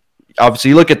line, obviously,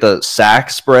 you look at the sack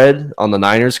spread on the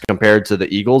Niners compared to the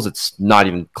Eagles, it's not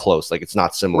even close. Like, it's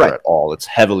not similar at all. It's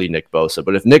heavily Nick Bosa.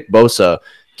 But if Nick Bosa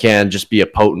can just be a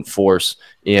potent force,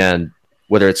 and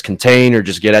whether it's contain or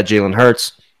just get at Jalen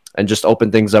Hurts and just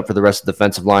open things up for the rest of the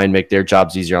defensive line, make their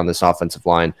jobs easier on this offensive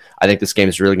line, I think this game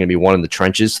is really going to be won in the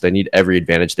trenches. They need every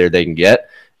advantage there they can get.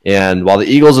 And while the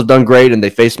Eagles have done great and they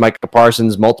faced Micah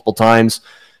Parsons multiple times,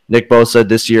 Nick Bosa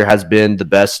this year has been the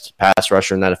best pass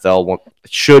rusher in the NFL.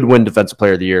 Should win Defensive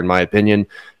Player of the Year, in my opinion.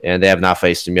 And they have not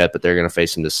faced him yet, but they're going to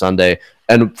face him this Sunday.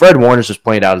 And Fred Warner's just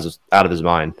playing out of his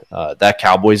mind. That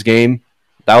Cowboys game,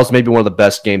 that was maybe one of the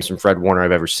best games from Fred Warner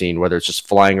I've ever seen, whether it's just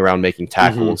flying around making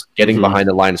tackles, getting behind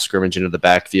the line of scrimmage into the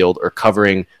backfield, or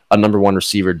covering a number one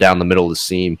receiver down the middle of the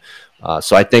seam.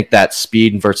 So I think that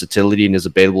speed and versatility and his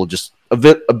ability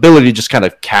to just kind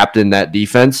of captain that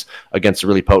defense against a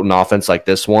really potent offense like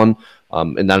this one,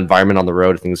 in that environment on the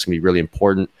road, I think it's going to be really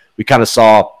important. We kind of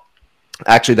saw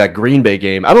actually that Green Bay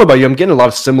game. I don't know about you. I'm getting a lot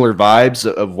of similar vibes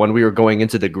of when we were going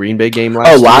into the Green Bay game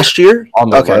last year on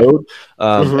the road.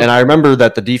 And I remember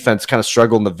that the defense kind of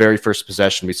struggled in the very first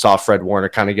possession. We saw Fred Warner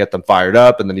kind of get them fired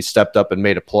up, and then he stepped up and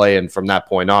made a play. And from that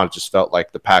point on, it just felt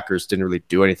like the Packers didn't really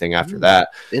do anything after that.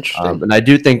 Interesting. And I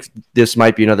do think this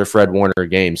might be another Fred Warner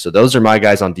game. So those are my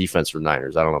guys on defense for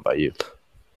Niners. I don't know about you.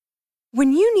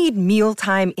 When you need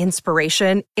mealtime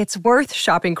inspiration, it's worth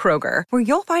shopping Kroger, where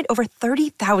you'll find over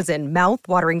 30,000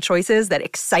 mouth-watering choices that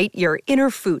excite your inner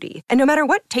foodie. And no matter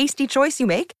what tasty choice you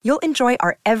make, you'll enjoy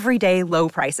our everyday low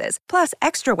prices, plus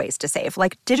extra ways to save,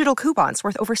 like digital coupons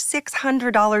worth over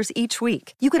 $600 each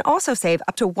week. You can also save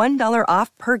up to $1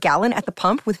 off per gallon at the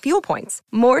pump with fuel points.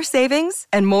 More savings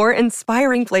and more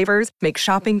inspiring flavors make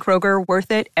shopping Kroger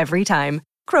worth it every time.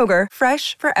 Kroger,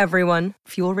 fresh for everyone.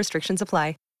 Fuel restrictions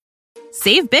apply.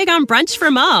 Save big on brunch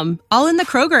for mom, all in the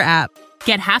Kroger app.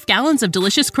 Get half gallons of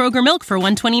delicious Kroger milk for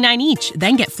 $1.29 each.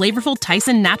 Then get flavorful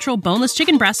Tyson natural boneless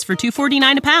chicken breasts for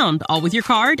 $2.49 a pound, all with your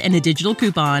card and a digital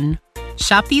coupon.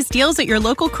 Shop these deals at your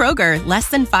local Kroger, less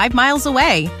than 5 miles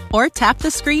away. Or tap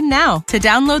the screen now to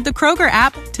download the Kroger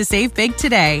app to save big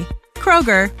today.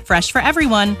 Kroger, fresh for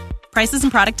everyone. Prices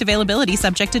and product availability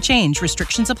subject to change.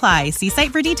 Restrictions apply. See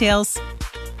site for details.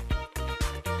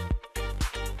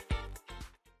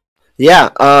 Yeah,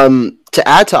 to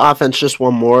add to offense, just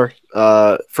one more.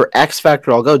 For X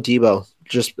Factor, I'll go Debo.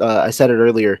 I said it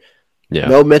earlier. Yeah.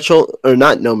 But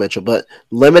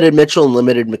limited Mitchell and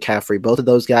limited McCaffrey. Both of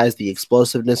those guys, the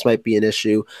explosiveness might be an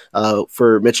issue.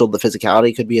 For Mitchell, the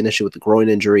physicality could be an issue with the groin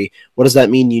injury. What does that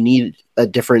mean? You need a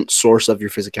different source of your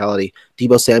physicality.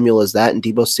 Debo Samuel is that, and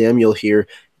Debo Samuel here,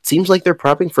 it seems like they're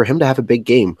prepping for him to have a big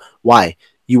game. Why?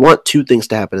 You want two things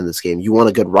to happen in this game. You want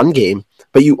a good run game,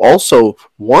 but you also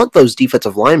want those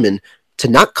defensive linemen to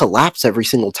not collapse every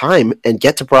single time and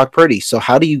get to Brock Purdy. So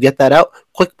how do you get that out?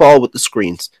 Quick ball with the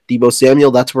screens. Debo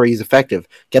Samuel, that's where he's effective.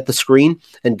 Get the screen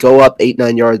and go up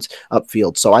 8-9 yards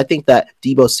upfield. So I think that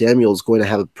Debo Samuel is going to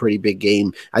have a pretty big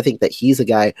game. I think that he's a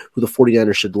guy who the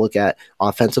 49ers should look at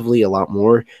offensively a lot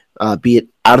more, be it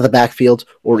out of the backfield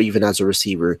or even as a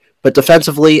receiver. But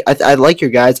defensively, I like your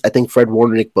guys. I think Fred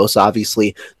Warner, Nick Bosa,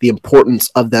 obviously, the importance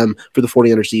of them for the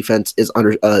 49ers defense is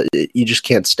you just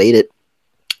can't state it.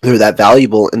 They're that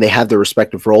valuable, and they have their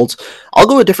respective roles. I'll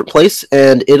go a different place,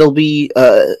 and it'll be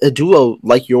a duo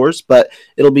like yours, but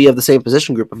it'll be of the same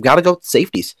position group. I've got to go with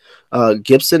safeties,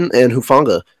 Gibson and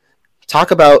Hufanga. Talk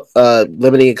about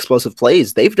limiting explosive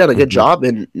plays. They've done a good job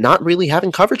in not really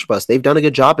having coverage busts. They've done a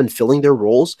good job in filling their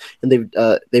roles, and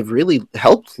they've really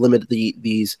helped limit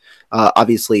these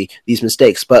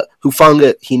mistakes. But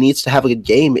Hufanga, he needs to have a good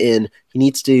game in. He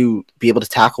needs to be able to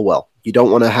tackle well. You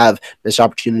don't want to have missed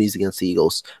opportunities against the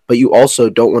Eagles, but you also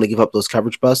don't want to give up those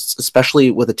coverage busts, especially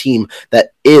with a team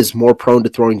that is more prone to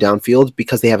throwing downfield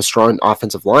because they have a strong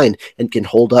offensive line and can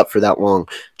hold up for that long.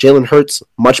 Jalen Hurts,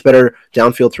 much better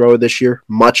downfield thrower this year,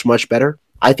 much, much better.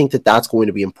 I think that that's going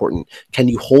to be important. Can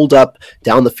you hold up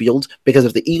down the field? Because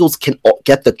if the Eagles can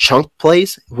get the chunk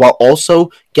plays while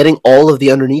also getting all of the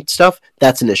underneath stuff,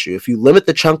 that's an issue. If you limit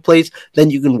the chunk plays,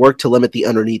 then you can work to limit the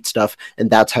underneath stuff,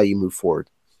 and that's how you move forward.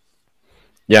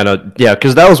 Yeah,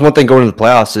 because that was one thing going into the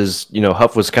playoffs is,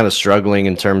 Huff was kind of struggling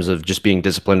in terms of just being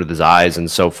disciplined with his eyes, and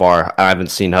so far I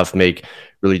haven't seen Huff make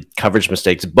really coverage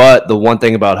mistakes. But the one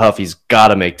thing about Huff, he's got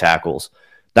to make tackles.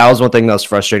 That was one thing that was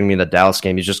frustrating me in the Dallas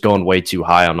game. He's just going way too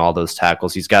high on all those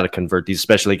tackles. He's got to convert these,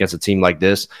 especially against a team like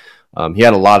this. He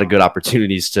had a lot of good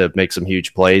opportunities to make some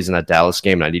huge plays in that Dallas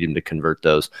game, and I need him to convert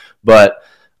those. But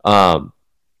kind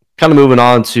of moving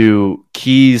on to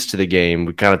keys to the game,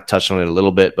 we kind of touched on it a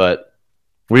little bit, but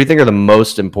what do you think are the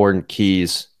most important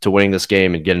keys to winning this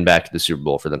game and getting back to the Super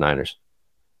Bowl for the Niners?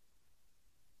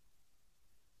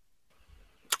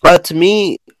 To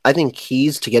me, I think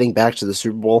keys to getting back to the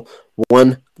Super Bowl,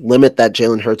 one, limit that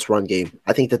Jalen Hurts run game.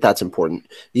 I think that that's important.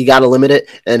 You got to limit it,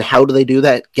 and how do they do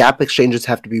that? Gap exchanges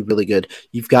have to be really good.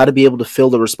 You've got to be able to fill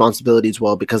the responsibilities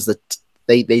well because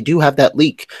they do have that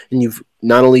leak, and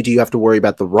not only do you have to worry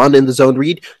about the run in the zone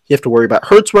read, you have to worry about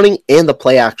Hurts running and the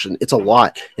play action. It's a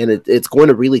lot, and it's going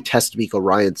to really test D'Amico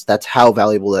Ryans. That's how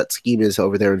valuable that scheme is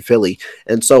over there in Philly.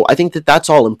 And so I think that that's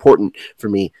all important for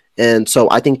me. And so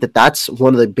I think that that's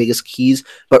one of the biggest keys.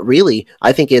 But really,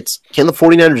 I think can the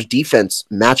 49ers defense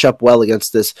match up well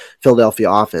against this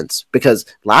Philadelphia offense? Because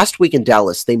last week in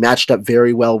Dallas, they matched up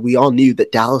very well. We all knew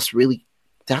that Dallas really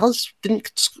Dallas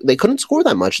they couldn't score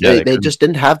that much. Yeah, they just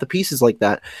didn't have the pieces like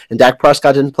that. And Dak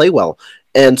Prescott didn't play well.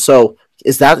 And so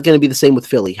is that going to be the same with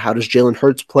Philly? How does Jalen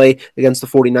Hurts play against the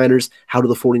 49ers? How do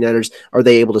the 49ers, are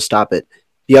they able to stop it?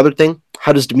 The other thing,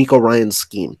 how does DeMeco Ryans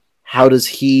scheme? How does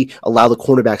he allow the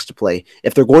cornerbacks to play?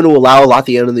 If they're going to allow a lot of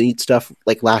the underneath stuff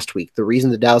like last week, the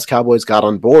reason the Dallas Cowboys got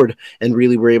on board and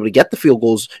really were able to get the field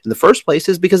goals in the first place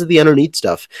is because of the underneath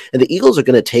stuff. And the Eagles are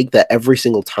going to take that every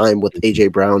single time with A.J.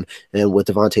 Brown and with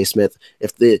Devontae Smith.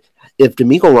 If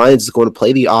DeMeco Ryans is going to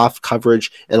play the off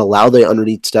coverage and allow the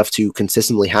underneath stuff to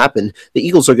consistently happen, the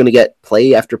Eagles are going to get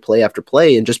play after play after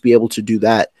play and just be able to do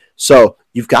that. So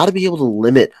you've got to be able to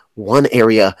limit one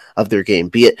area of their game,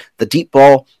 be it the deep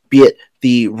ball, be it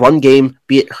the run game,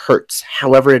 be it Hurts,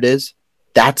 however it is.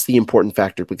 That's the important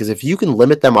factor, because if you can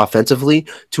limit them offensively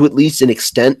to at least an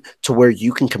extent to where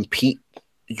you can compete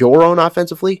your own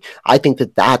offensively, I think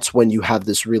that that's when you have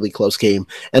this really close game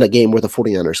and a game where the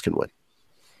 49ers can win.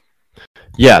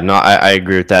 Yeah, no, I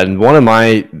agree with that. And one of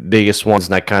my biggest ones,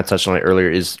 and I kind of touched on it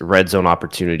earlier, is red zone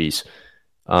opportunities.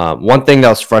 One thing that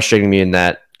was frustrating me in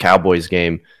that Cowboys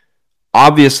game,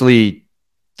 obviously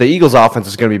the Eagles offense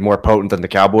is going to be more potent than the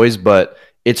Cowboys, but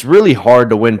it's really hard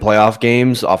to win playoff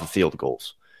games off of field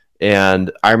goals.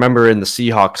 And I remember in the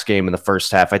Seahawks game in the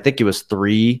first half, I think it was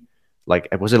three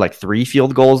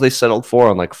field goals they settled for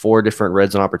on like 4 different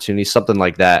red zone opportunities, something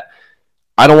like that.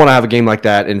 I don't want to have a game like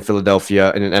that in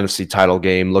Philadelphia in an NFC title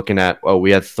game, looking at,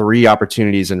 we had 3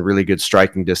 opportunities and really good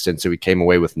striking distance, so we came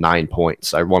away with 9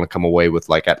 points. I want to come away with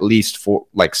at least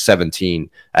 17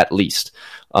 at least.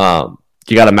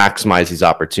 You got to maximize these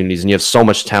opportunities, and you have so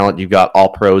much talent. You've got all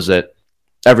pros at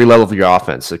every level of your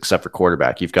offense except for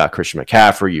quarterback. You've got Christian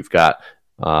McCaffrey, you've got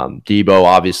Debo,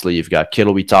 obviously. You've got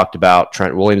Kittle, we talked about.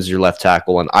 Trent Williams is your left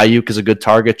tackle. And Ayuk is a good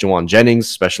target. Jawan Jennings,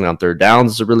 especially on third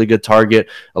downs, is a really good target.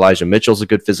 Elijah Mitchell's a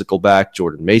good physical back.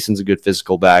 Jordan Mason's a good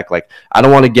physical back. I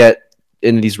don't want to get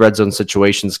into these red zone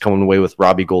situations coming away with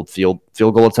Robbie Gould field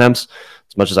goal attempts.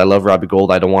 As much as I love Robbie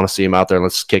Gould, I don't want to see him out there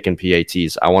unless kicking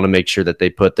PATs. I want to make sure that they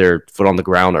put their foot on the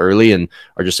ground early and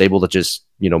are just able to just,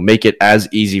 make it as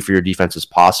easy for your defense as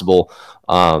possible.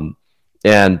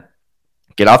 And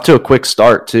get off to a quick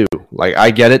start too.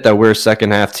 I get it that we're a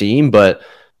second half team, but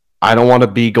I don't want to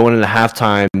be going into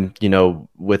halftime,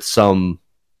 with some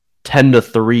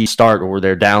 10-3 start where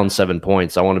they're down 7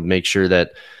 points. I want to make sure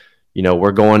that,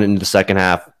 we're going into the second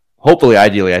half. Hopefully,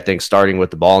 ideally, I think starting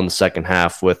with the ball in the second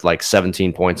half with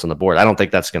 17 points on the board. I don't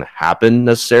think that's going to happen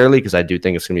necessarily, because I do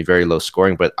think it's going to be very low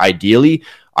scoring. But ideally,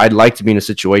 I'd like to be in a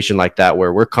situation like that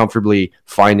where we're comfortably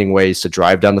finding ways to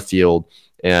drive down the field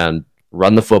and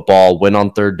run the football, win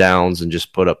on third downs, and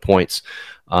just put up points.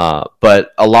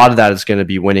 But a lot of that is going to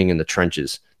be winning in the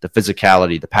trenches. The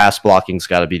physicality, the pass blocking's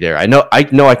got to be there. I know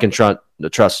I can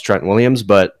trust Trent Williams,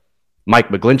 but Mike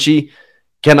McGlinchey,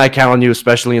 can I count on you,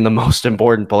 especially in the most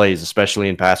important plays, especially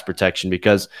in pass protection?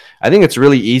 Because I think it's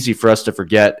really easy for us to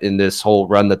forget in this whole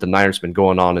run that the Niners been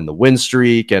going on in the win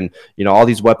streak and, all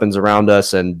these weapons around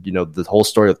us and, the whole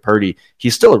story with Purdy.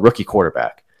 He's still a rookie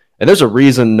quarterback. And there's a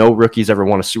reason no rookies ever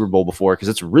won a Super Bowl before, because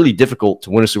it's really difficult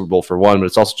to win a Super Bowl for one, but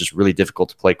it's also just really difficult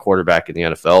to play quarterback in the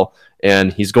NFL.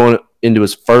 And he's going into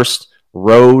his first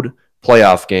road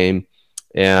playoff game,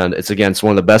 and it's against one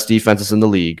of the best defenses in the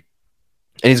league.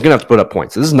 And he's going to have to put up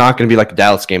points. This is not going to be like a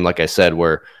Dallas game, like I said,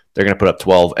 where they're going to put up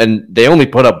 12. And they only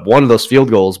put up one of those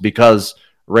field goals because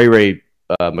Ray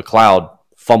McLeod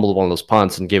fumbled one of those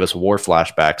punts and gave us war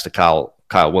flashbacks to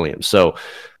Kyle Williams. So,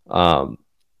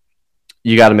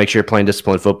 you got to make sure you're playing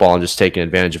disciplined football and just taking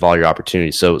advantage of all your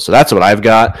opportunities. So that's what I've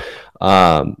got.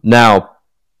 Now,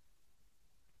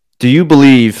 do you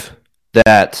believe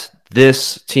that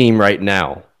this team right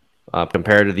now,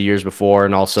 compared to the years before,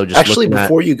 and also just actually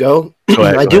before you go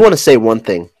ahead, I do want to say one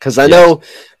thing, because I know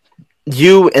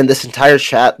you and this entire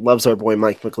chat loves our boy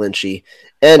Mike McGlinchey,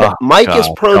 and Mike is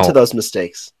prone to those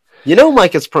mistakes.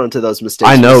 Mike is prone to those mistakes.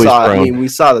 I know he's prone. We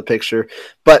saw the picture.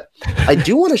 But I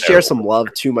do want to share some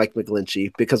love to Mike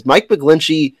McGlinchey, because Mike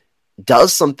McGlinchey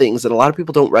does some things that a lot of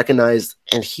people don't recognize,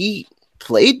 and he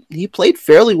played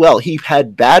fairly well. He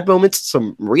had bad moments,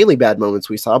 some really bad moments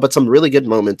we saw, but some really good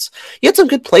moments. He had some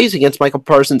good plays against Michael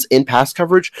Parsons in pass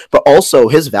coverage, but also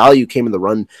his value came in the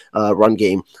run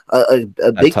game.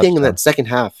 A big thing in that second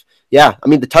half. Yeah,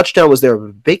 the touchdown was there.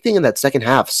 A big thing in that second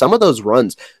half. Some of those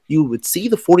runs, you would see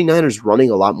the 49ers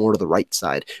running a lot more to the right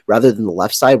side rather than the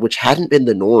left side, which hadn't been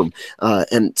the norm.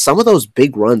 And some of those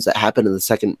big runs that happened in the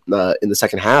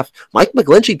second half, Mike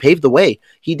McGlinchey paved the way.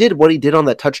 He did what he did on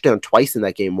that touchdown twice in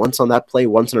that game, once on that play,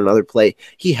 once on another play.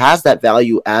 He has that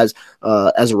value as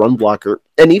a run blocker.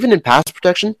 And even in pass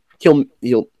protection,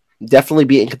 he'll definitely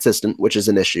be inconsistent, which is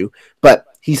an issue. But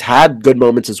he's had good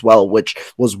moments as well, which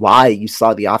was why you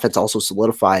saw the offense also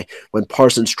solidify when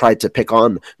Parsons tried to pick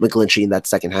on McGlinchey in that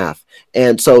second half.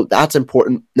 And so that's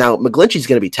important. Now, McGlinchey's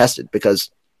going to be tested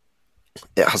because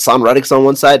Hassan Reddick's on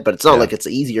one side, but it's not like it's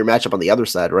an easier matchup on the other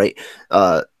side, right?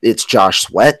 It's Josh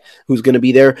Sweat who's going to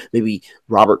be there, maybe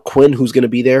Robert Quinn who's going to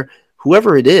be there.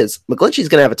 Whoever it is, McGlinchey's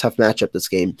going to have a tough matchup this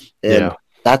game. And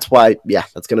that's why,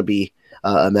 that's going to be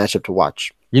a matchup to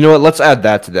watch. You know what? Let's add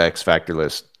that to the X Factor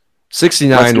list.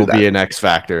 69 will be an X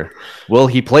Factor. Will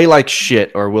he play like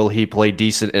shit, or will he play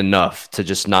decent enough to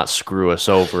just not screw us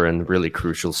over in really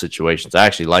crucial situations? I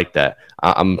actually like that.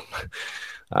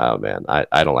 Oh, man,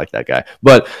 I don't like that guy.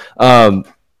 But I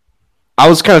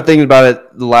was kind of thinking about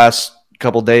it the last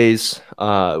couple days.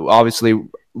 Obviously,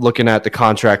 looking at the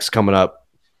contracts coming up,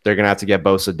 they're going to have to get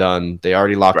Bosa done. They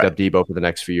already locked up Debo for the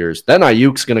next few years. Then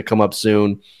Ayuk's going to come up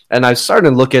soon. And I started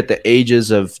to look at the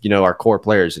ages of, our core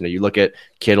players. You look at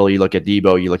Kittle, you look at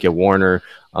Debo, you look at Warner.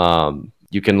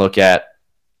 You can look at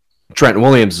Trent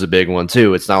Williams is a big one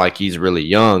too. It's not like he's really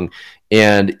young.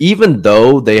 And even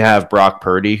though they have Brock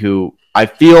Purdy, who I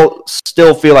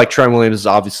still feel like Trey Lance is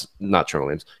obviously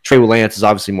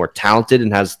more talented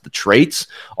and has the traits,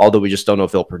 although we just don't know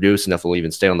if he'll produce and if he'll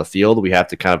even stay on the field. We have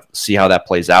to kind of see how that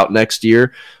plays out next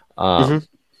year,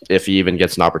 if he even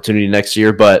gets an opportunity next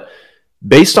year. But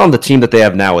based on the team that they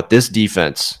have now with this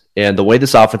defense and the way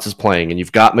this offense is playing, and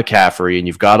you've got McCaffrey and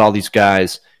you've got all these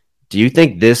guys, do you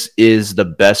think this is the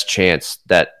best chance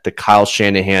that the Kyle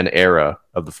Shanahan era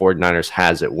of the 49ers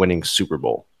has at winning Super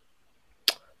Bowl?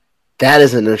 That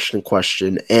is an interesting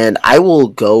question, and I will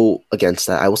go against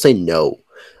that. I will say no.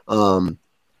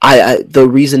 The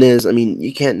reason is,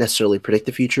 you can't necessarily predict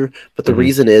the future, but the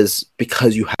reason is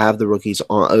because you have the rookies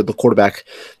on the quarterback.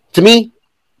 To me,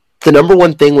 the number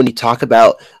one thing when you talk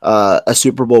about a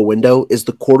Super Bowl window is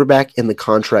the quarterback and the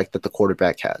contract that the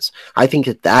quarterback has. I think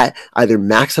that either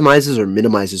maximizes or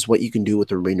minimizes what you can do with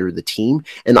the remainder of the team.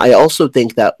 And I also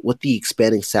think that with the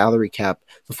expanding salary cap,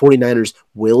 the 49ers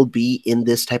will be in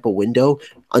this type of window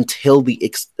until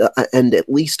the end at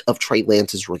least of Trey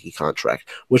Lance's rookie contract,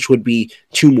 which would be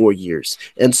 2 more years.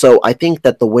 And so I think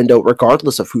that the window,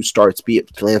 regardless of who starts, be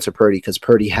it Lance or Purdy, because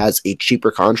Purdy has a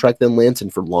cheaper contract than Lance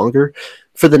and for longer,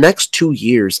 for the next 2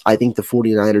 years, I think the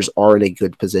 49ers are in a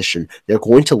good position. They're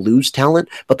going to lose talent,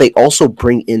 but they also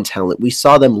bring in talent. We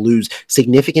saw them lose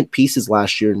significant pieces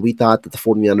last year, and we thought that the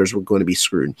 49ers were going to be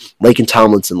screwed. Laken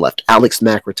Tomlinson left. Alex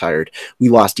Mack retired. We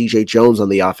lost DJ Jones on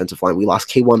the offensive line. We lost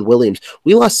K'Wan Williams.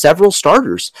 We lost several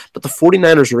starters, but the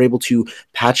 49ers were able to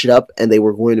patch it up, and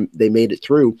they made it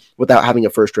through without having a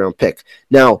first-round pick.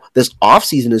 Now, this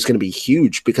offseason is going to be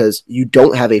huge because you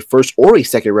don't have a first or a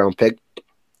second-round pick,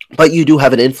 but you do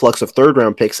have an influx of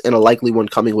third-round picks and a likely one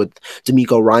coming with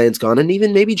D'Amico Ryan's gone, and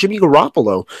even maybe Jimmy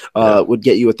Garoppolo would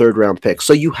get you a third-round pick.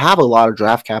 So you have a lot of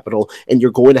draft capital, and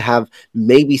you're going to have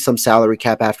maybe some salary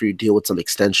cap after you deal with some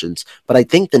extensions. But I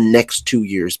think the next 2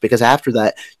 years, because after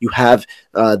that you have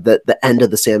the end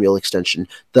of the Samuel extension,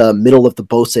 the middle of the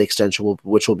Bosa extension,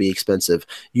 which will be expensive.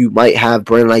 You might have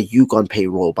Brandon Ayuk on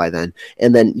payroll by then,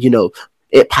 and then,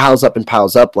 it piles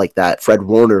up like that. Fred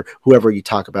Warner, whoever you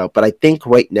talk about. But I think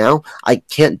right now, I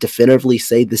can't definitively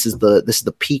say this is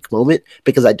the peak moment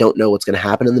because I don't know what's going to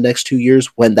happen in the next 2 years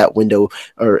when that window,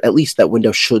 or at least that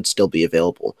window, should still be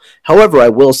available. However, I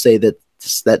will say that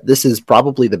this is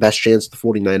probably the best chance the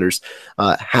 49ers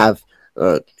have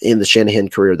in the Shanahan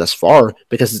career thus far,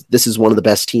 because this is one of the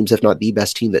best teams, if not the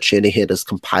best team, that Shanahan has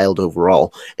compiled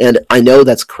overall. And I know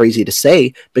that's crazy to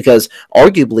say because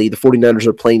arguably the 49ers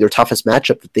are playing their toughest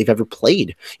matchup that they've ever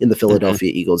played in the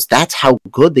Philadelphia Eagles. That's how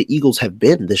good the Eagles have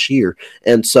been this year.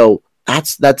 And so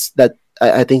that's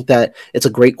I think that it's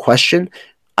a great question.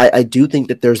 I do think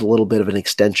that there's a little bit of an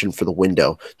extension for the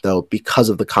window, though, because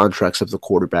of the contracts of the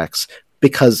quarterbacks.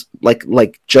 Because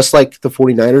just like the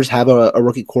 49ers have a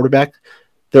rookie quarterback,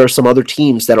 there are some other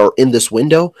teams that are in this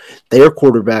window. Their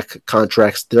quarterback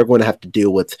contracts they're going to have to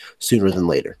deal with sooner than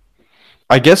later.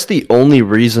 I guess the only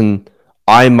reason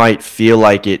I might feel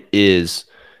like it is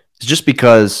just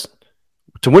because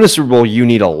to win a Super Bowl, you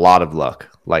need a lot of luck.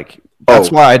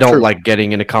 That's why I don't like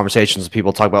getting into conversations with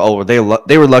people talk about, they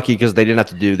were lucky because they didn't have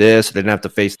to do this, they didn't have to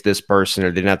face this person, or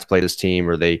they didn't have to play this team,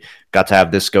 or they got to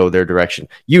have this go their direction.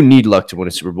 You need luck to win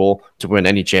a Super Bowl, to win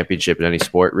any championship in any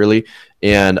sport, really.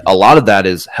 And a lot of that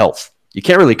is health. You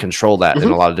can't really control that in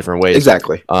a lot of different ways.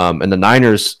 Exactly. And the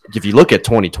Niners, if you look at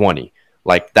 2020,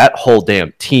 that whole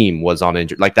damn team was on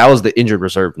injured. That was the injured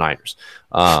reserve Niners.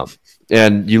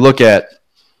 And you look at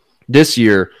this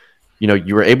year,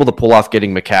 you were able to pull off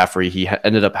getting McCaffrey. He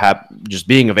ended up just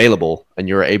being available, and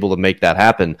you were able to make that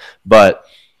happen. But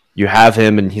You have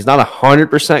him, and he's not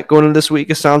 100% going into this week,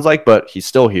 it sounds like, but he's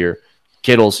still here.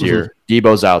 Kittle's here.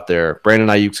 Debo's out there. Brandon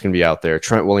Ayuk's going to be out there.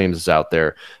 Trent Williams is out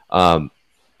there.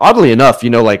 Oddly enough,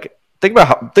 like think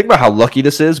about how lucky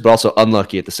this is, but also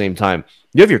unlucky at the same time.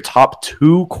 You have your top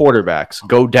 2 quarterbacks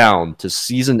go down to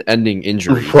season-ending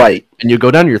injury, right? And you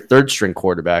go down to your third-string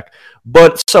quarterback.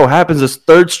 But so happens this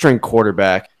third-string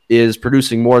quarterback is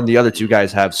producing more than the other 2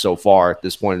 guys have so far at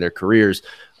this point in their careers.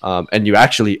 And you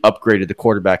actually upgraded the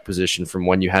quarterback position from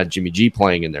when you had Jimmy G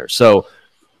playing in there. So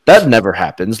that never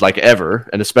happens, like ever,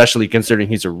 and especially considering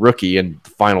he's a rookie and the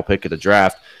final pick of the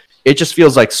draft. It just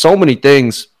feels like so many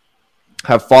things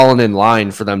have fallen in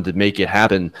line for them to make it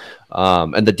happen.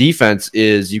 And the defense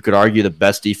is, you could argue, the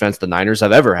best defense the Niners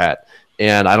have ever had.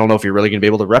 And I don't know if you're really going to be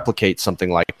able to replicate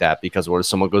something like that, because what if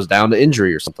someone goes down to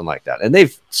injury or something like that? And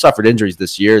they've suffered injuries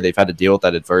this year. They've had to deal with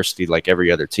that adversity like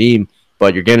every other team.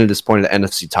 But you're getting to this point of the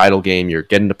NFC title game. You're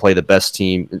getting to play the best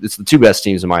team. It's the 2 best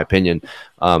teams, in my opinion,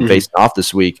 facing off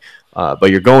this week.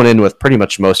 But you're going in with pretty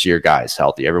much most of your guys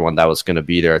healthy. Everyone that was going to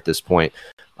be there at this point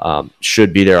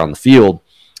should be there on the field.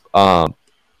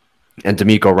 And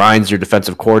DeMeco Ryans, your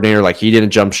defensive coordinator, like, he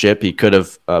didn't jump ship. He could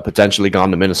have potentially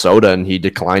gone to Minnesota, and he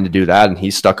declined to do that, and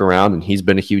he's stuck around, and he's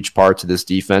been a huge part to this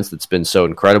defense that's been so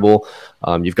incredible.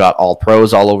 You've got all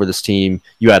pros all over this team.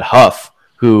 You had Huff,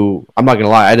 who, I'm not going to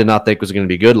lie, I did not think was going to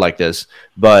be good like this,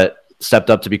 but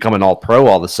stepped up to become an all-pro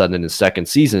all of a sudden in his second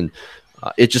season.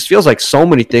 It just feels like so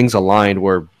many things aligned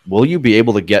where, will you be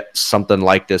able to get something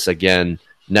like this again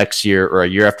next year or a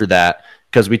year after that?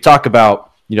 Because we talk about,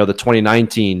 the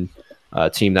 2019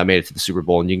 team that made it to the Super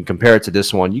Bowl, and you can compare it to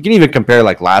this one. You can even compare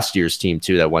like last year's team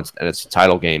too that went to the NFC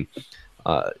title game.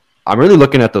 I'm really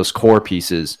looking at those core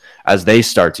pieces as they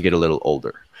start to get a little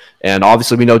older. And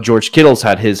obviously we know George Kittle's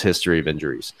had his history of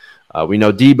injuries. We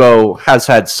know Debo has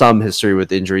had some history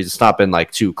with injuries. It's not been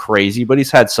like too crazy, but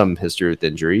he's had some history with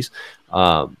injuries.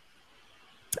 And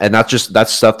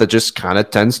that's stuff that just kind of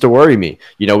tends to worry me.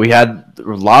 We had a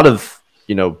lot of,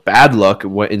 bad luck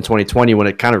in 2020 when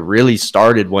it kind of really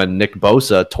started, when Nick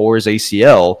Bosa tore his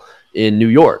ACL in New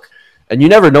York. And you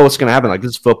never know what's going to happen. Like,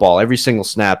 this is football. Every single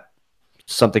snap,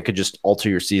 something could just alter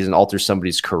your season, alter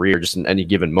somebody's career just in any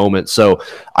given moment. So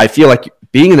I feel like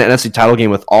being in the NFC title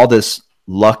game with all this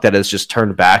luck that has just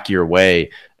turned back your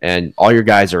way and all your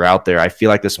guys are out there, I feel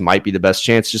like this might be the best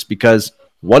chance, just because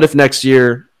what if next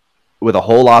year, with a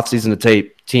whole offseason to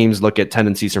tape, teams look at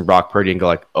tendencies from Brock Purdy and go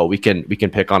like, oh, we can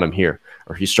pick on him here,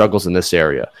 or he struggles in this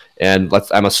area. And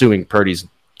I'm assuming Purdy's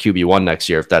QB1 next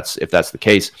year if that's the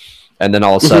case. And then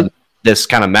all of a sudden, this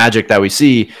kind of magic that we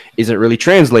see isn't really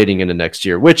translating into next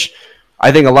year, which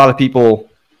I think a lot of people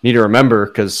need to remember,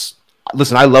 because,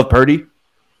 listen, I love Purdy.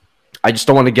 I just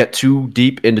don't want to get too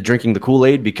deep into drinking the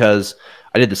Kool-Aid, because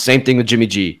I did the same thing with Jimmy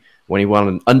G when he went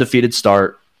on an undefeated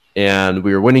start and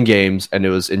we were winning games and it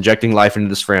was injecting life into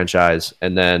this franchise.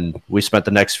 And then we spent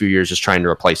the next few years just trying to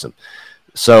replace him.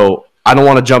 So I don't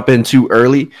want to jump in too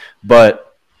early,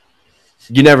 but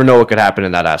you never know what could happen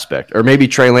in that aspect. Or maybe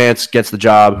Trey Lance gets the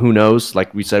job. Who knows?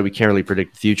 Like we said, we can't really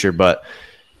predict the future, but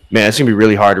man, it's going to be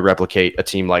really hard to replicate a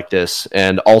team like this.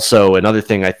 And also another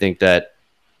thing I think that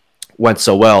went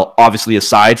so well, obviously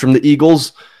aside from the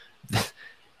Eagles,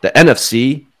 the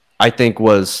NFC, I think,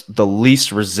 was the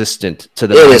least resistant to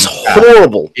the. It is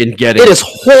horrible in getting. It is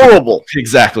horrible.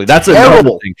 Exactly. That's another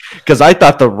thing, because I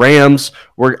thought the Rams.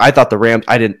 I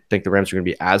didn't think the Rams were going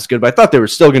to be as good, but I thought they were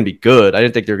still going to be good. I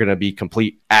didn't think they were going to be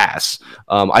complete ass.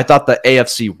 I thought the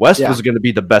AFC West was going to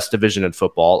be the best division in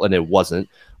football, and it wasn't.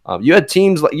 You had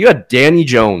teams like Danny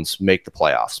Jones make the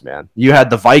playoffs, man. You had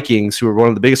the Vikings, who were one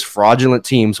of the biggest fraudulent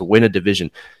teams, win a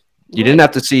division. You didn't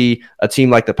have to see a team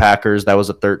like the Packers. That was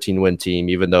a 13-win team,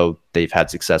 even though they've had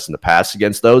success in the past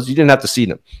against those. You didn't have to see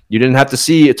them. You didn't have to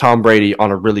see a Tom Brady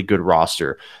on a really good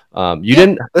roster.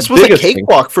 Didn't. This was a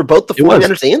cakewalk for both the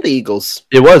 49ers and the Eagles.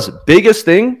 It was. Biggest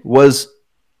thing was,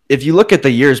 if you look at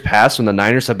the years past when the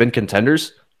Niners have been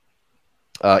contenders,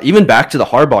 even back to the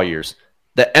Harbaugh years,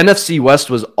 the NFC West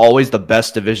was always the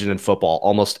best division in football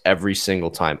almost every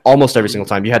single time. Almost every single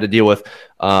time. You had to deal with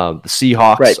the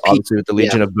Seahawks, obviously with the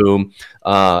Legion of Boom.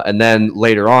 And then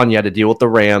later on, you had to deal with the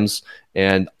Rams.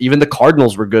 And even the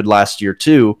Cardinals were good last year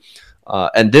too.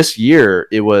 And this year,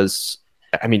 it was,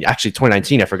 actually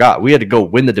 2019, I forgot. We had to go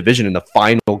win the division in the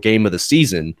final game of the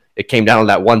season. It came down to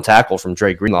that one tackle from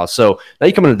Dre Greenlaw. So now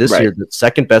you come into this year, the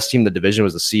second best team in the division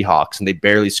was the Seahawks, and they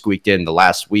barely squeaked in the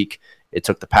last week. It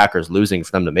took the Packers losing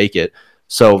for them to make it.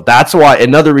 So that's why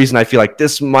another reason I feel like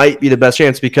this might be the best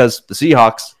chance, because the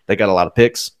Seahawks, they got a lot of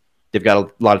picks. They've got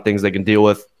a lot of things they can deal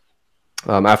with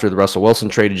after the Russell Wilson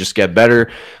trade to just get better.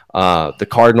 The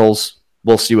Cardinals,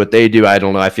 we'll see what they do. I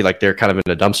don't know. I feel like they're kind of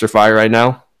in a dumpster fire right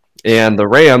now. And the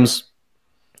Rams,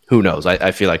 who knows?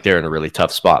 I feel like they're in a really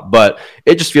tough spot. But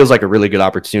it just feels like a really good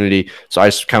opportunity. So I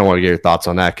just kind of want to get your thoughts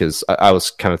on that, because I was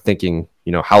kind of thinking,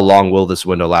 how long will this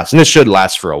window last? And it should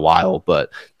last for a while.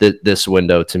 But this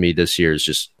window, to me, this year is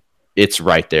just, it's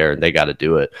right there, and they got to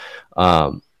do it.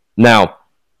 Now,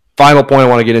 final point I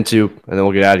want to get into, and then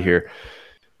we'll get out of here.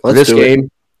 For this game,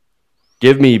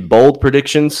 give me bold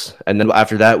predictions, and then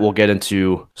after that, we'll get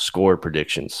into score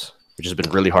predictions, which has been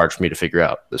really hard for me to figure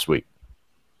out this week.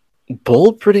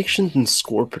 Bold predictions and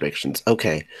score predictions.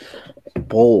 Okay.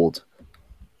 Bold.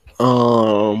 I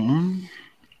don't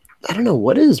know.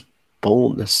 What is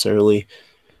bold necessarily?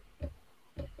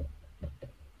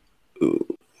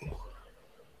 Ooh.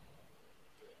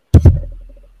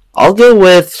 I'll go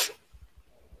with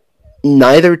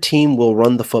neither team will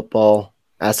run the football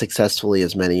as successfully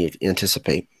as many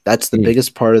anticipate. That's the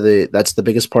biggest part of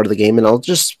the game, and I'll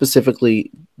just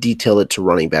specifically detail it to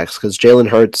running backs, because Jalen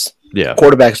Hurts,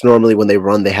 quarterbacks normally when they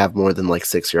run, they have more than like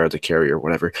 6 yards of carry or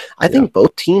whatever. I think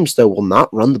both teams, though, will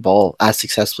not run the ball as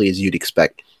successfully as you'd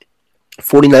expect.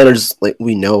 49ers, like,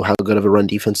 we know how good of a run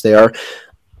defense they are.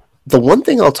 The one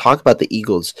thing I'll talk about the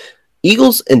Eagles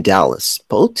and Dallas,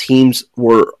 both teams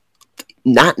were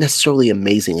not necessarily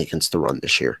amazing against the run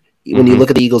this year. When you look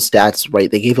at the Eagles stats, right,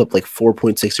 they gave up like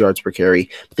 4.6 yards per carry.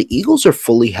 But the Eagles are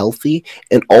fully healthy.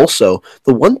 And also,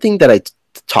 the one thing that I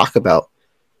talk about,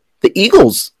 the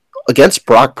Eagles against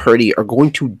Brock Purdy are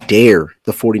going to dare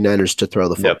the 49ers to throw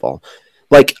the football.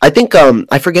 Like, I think,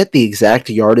 I forget the exact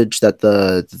yardage that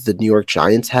the New York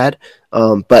Giants had,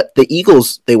 but the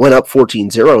Eagles, they went up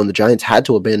 14-0, and the Giants had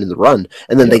to abandon the run,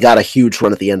 and then they got a huge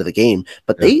run at the end of the game.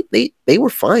 But they were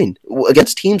fine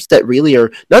against teams that really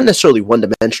are not necessarily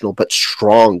one-dimensional, but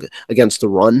strong against the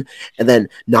run, and then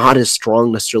not as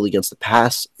strong necessarily against the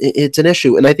pass. It's an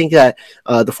issue, and I think that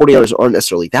the 49ers aren't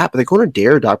necessarily that, but they're going to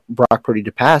dare Brock Purdy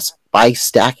to pass by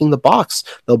stacking the box.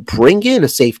 They'll bring in a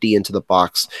safety into the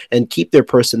box and keep their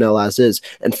personnel as is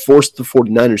and force the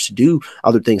 49ers to do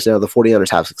other things. Now, the 49ers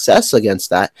have success against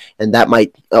that, and that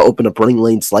might open up running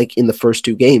lanes like in the first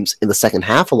two games, in the second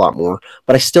half a lot more.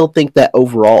 But I still think that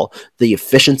overall, the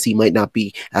efficiency might not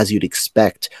be as you'd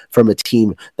expect from a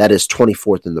team that is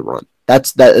 24th in the run.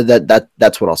 That's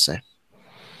what I'll say.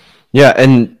 Yeah,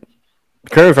 and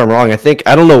correct me if I'm wrong,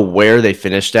 I don't know where they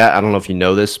finished at. I don't know if you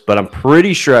know this, but I'm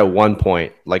pretty sure at one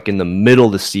point, like in the middle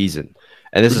of the season,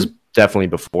 and this is definitely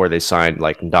before they signed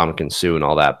like Ndamukong Suh and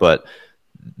all that, but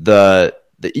the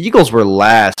Eagles were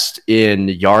last in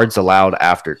yards allowed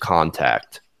after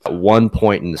contact at one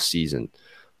point in the season.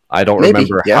 I don't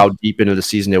remember how deep into the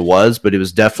season it was, but it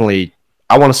was definitely,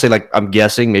 I want to say, like, I'm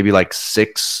guessing maybe like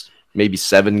 6, maybe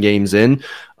 7 games in.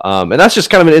 And that's just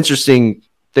kind of an interesting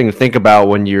thing to think about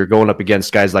when you're going up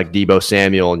against guys like Deebo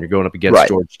Samuel and you're going up against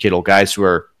George Kittle, guys who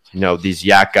are, these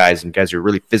yak guys and guys who are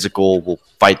really physical, will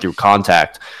fight through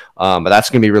contact. But that's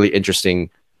going to be a really interesting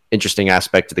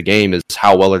aspect of the game, is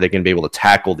how well are they going to be able to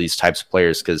tackle these types of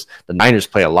players, because the Niners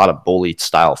play a lot of bully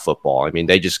style football. I mean,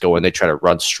 they just go in, they try to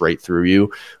run straight through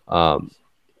you.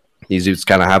 These dudes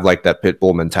kind of have like that pit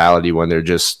bull mentality when they're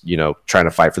just, trying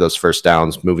to fight for those first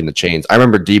downs, moving the chains. I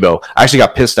remember Deebo, I actually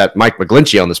got pissed at Mike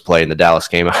McGlinchey on this play in the Dallas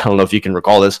game. I don't know if you can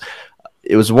recall this.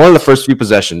 It was one of the first few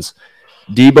possessions.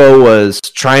 Deebo was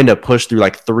trying to push through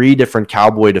like 3 different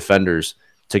Cowboy defenders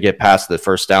to get past the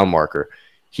first down marker.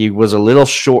 He was a little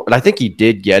short, and I think he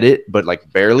did get it, but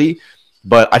like barely.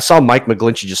 But I saw Mike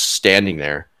McGlinchey just standing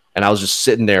there, and I was just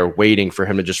sitting there waiting for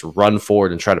him to just run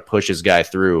forward and try to push his guy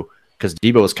through, because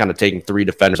Deebo was kind of taking 3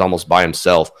 defenders almost by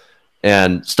himself.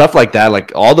 And stuff like that,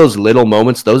 like all those little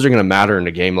moments, those are going to matter in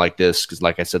a game like this, because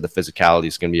like I said, the physicality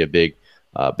is going to be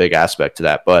a big aspect to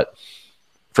that. But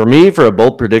for me, for a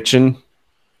bold prediction,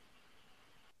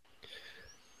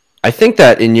 I think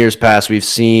that in years past, we've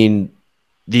seen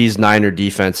these Niner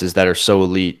defenses that are so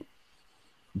elite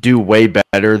do way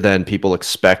better than people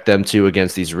expect them to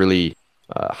against these really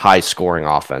high-scoring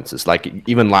offenses. Like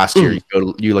even last year,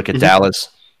 you look at Dallas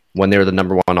when they were the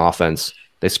number 1 offense.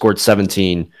 They scored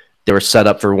 17. They were set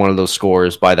up for one of those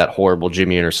scores by that horrible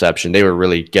Jimmy interception. They were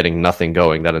really getting nothing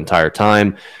going that entire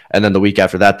time. And then the week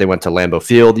after that, they went to Lambeau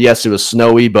Field. Yes, it was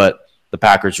snowy, but the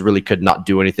Packers really could not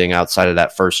do anything outside of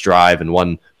that first drive and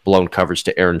one blown coverage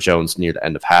to Aaron Jones near the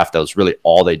end of half. That was really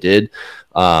all they did.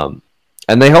 And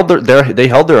they held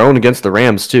their own against the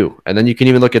Rams too. And then you can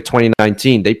even look at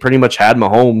 2019. They pretty much had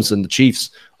Mahomes and the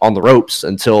Chiefs on the ropes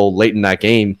until late in that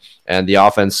game, and the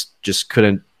offense just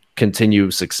couldn't continue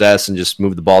success and just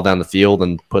move the ball down the field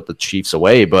and put the Chiefs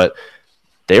away. But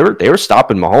they were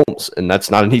stopping Mahomes, and that's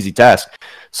not an easy task.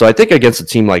 So I think against a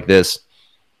team like this,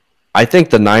 I think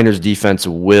the Niners defense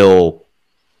will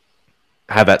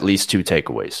have at least 2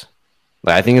 takeaways.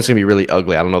 Like, I think it's going to be really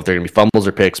ugly. I don't know if they're going to be fumbles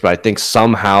or picks, but I think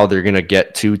somehow they're going to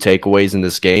get 2 takeaways in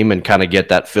this game and kind of get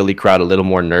that Philly crowd a little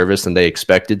more nervous than they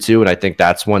expected to. And I think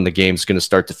that's when the game's going to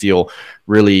start to feel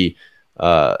really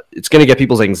it's going to get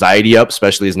people's anxiety up,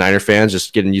 especially as Niner fans,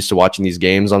 just getting used to watching these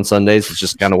games on Sundays. It's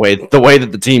just kind of the way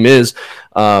that the team is.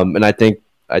 And I think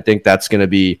that's going to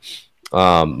be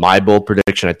my bold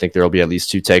prediction. I think there will be at least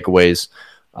 2 takeaways.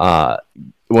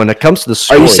 When it comes to the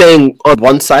scoring, are you saying on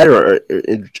one side or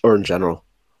in general?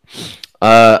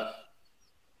 I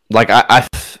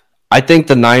think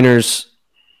the Niners,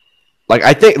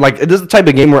 I think this is the type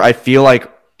of game where I feel like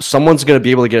someone's going to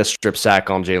be able to get a strip sack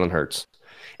on Jalen Hurts,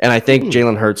 and I think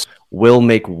Jalen Hurts will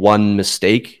make one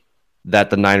mistake that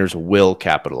the Niners will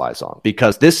capitalize on,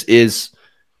 because this is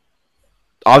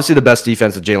obviously the best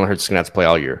defense that Jalen Hurts is going to have to play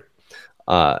all year.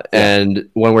 And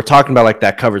when we're talking about like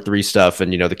that cover 3 stuff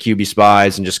and, the QB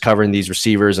spies and just covering these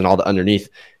receivers and all the underneath,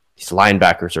 these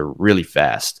linebackers are really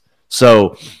fast.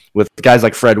 So with guys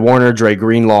like Fred Warner, Dre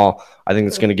Greenlaw, I think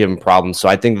it's going to give them problems. So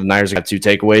I think the Niners got 2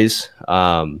 takeaways.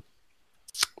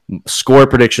 Score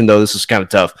prediction, though, this is kind of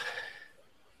tough.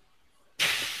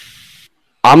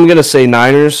 I'm going to say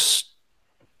Niners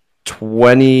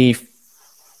 24-20.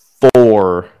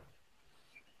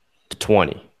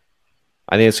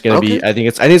 I think it's going to be. I think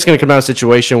it's going to come down to a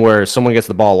situation where someone gets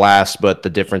the ball last, but the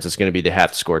difference is going to be they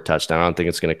have to score a touchdown. I don't think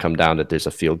it's going to come down that there's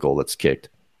a field goal that's kicked.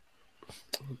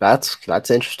 That's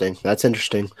interesting. That's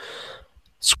interesting.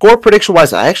 Score prediction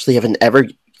wise, I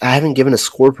haven't given a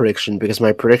score prediction because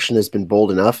my prediction has been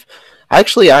bold enough.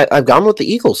 Actually, I've gone with the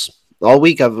Eagles all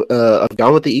week. I've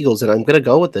gone with the Eagles, and I'm going to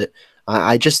go with it.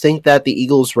 I just think that the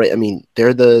Eagles, right? I mean,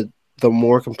 they're the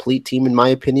more complete team in my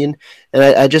opinion, and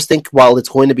I just think while it's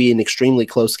going to be an extremely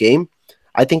close game,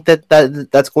 I think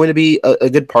that's going to be a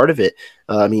good part of it.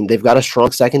 I mean, they've got a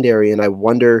strong secondary, and I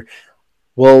wonder,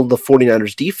 will the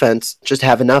 49ers defense just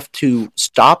have enough to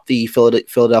stop the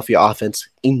Philadelphia offense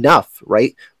enough,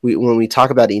 right? When we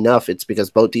talk about enough, it's because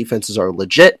both defenses are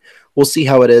legit. We'll see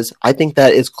how it is. I think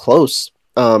that is close,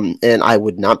 and I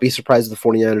would not be surprised if the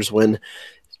 49ers win,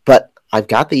 but I've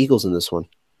got the Eagles in this one.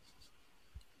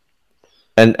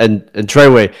 And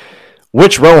Treyway,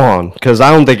 which Rohan? Because I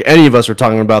don't think any of us were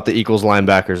talking about the Eagles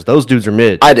linebackers. Those dudes are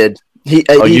mid. I did. He's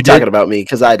talking talking about me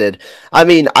because I did. I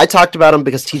mean, I talked about him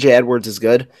because TJ Edwards is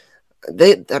good.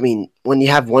 When you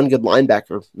have one good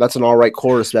linebacker, that's an all right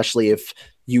core, especially if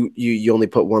you only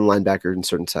put one linebacker in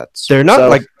certain sets. They're not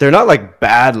like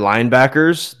bad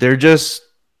linebackers. They're just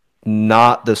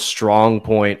not the strong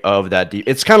point of that deep.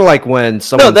 It's kind of like when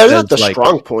someone. No, they're not the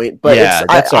strong point, but yeah,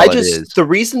 that's all it is. The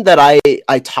reason that I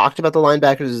talked about the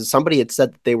linebackers is somebody had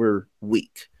said that they were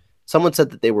weak. Someone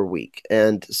said that they were weak,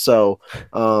 and so,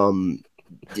 oh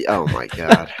my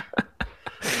god,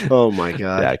 oh my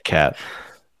god, that cat.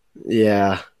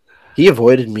 Yeah, he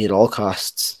avoided me at all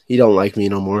costs. He don't like me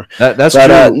no more. That's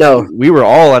true. No, we were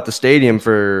all at the stadium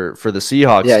for the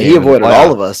Seahawks. Yeah, he avoided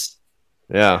all of us.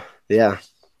 Yeah.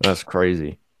 That's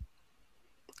crazy.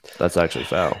 That's actually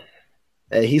foul.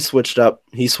 Hey, he switched up.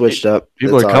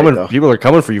 People are coming. People are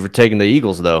coming for you for taking the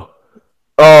Eagles, though.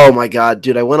 Oh my god,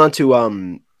 dude! I went on to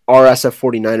RSF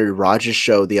 49er Raj's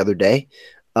show the other day,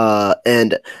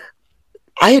 and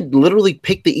I had literally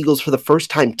picked the Eagles for the first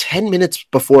time 10 minutes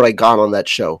before I got on that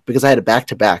show because I had a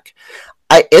back-to-back.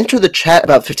 I enter the chat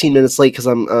about 15 minutes late because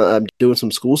I'm doing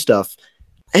some school stuff.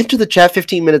 Enter the chat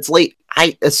 15 minutes late.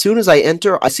 As soon as I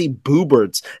enter, I see boo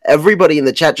birds. Everybody in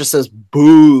the chat just says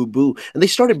boo, boo. And they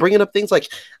started bringing up things like,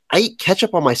 I eat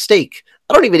ketchup on my steak.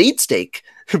 I don't even eat steak.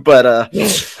 But I'm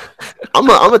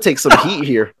going to take some heat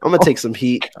here. I'm going to take some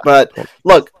heat. But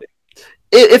look,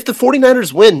 if the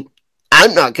 49ers win,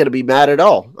 I'm not going to be mad at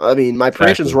all. I mean, my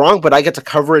prediction's wrong, but I get to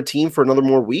cover a team for another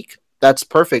more week. That's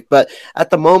perfect. But at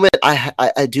the moment,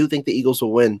 I do think the Eagles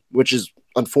will win, which is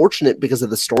unfortunate because of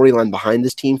the storyline behind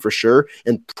this team for sure,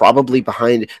 and probably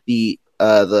behind the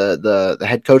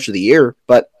head coach of the year.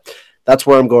 But that's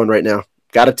where I'm going right now.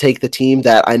 Got to take the team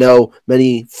that I know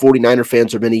many 49er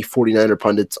fans or many 49er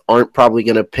pundits aren't probably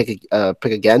going to pick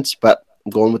against, but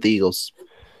I'm going with the Eagles.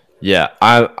 Yeah,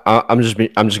 I'm just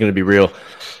going to be real.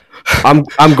 I'm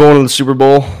going to the Super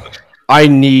Bowl. I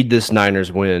need this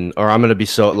Niners win, or I'm going to be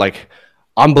so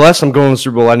I'm blessed. I'm going to the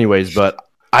Super Bowl anyways, but.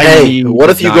 What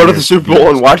if you go to the Super Bowl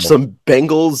and watch some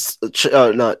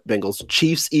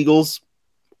Chiefs, Eagles?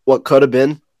 What could have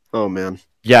been? Oh, man.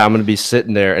 Yeah, I'm going to be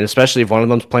sitting there, and especially if one of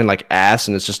them's playing like ass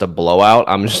and it's just a blowout,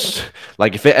 I'm just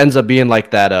like, if it ends up being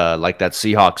like that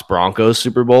Seahawks Broncos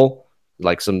Super Bowl,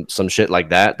 like some shit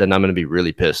like that, then I'm going to be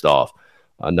really pissed off,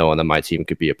 knowing that my team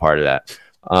could be a part of that.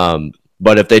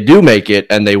 But if they do make it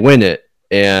and they win it,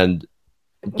 and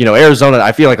Arizona,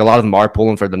 I feel like a lot of them are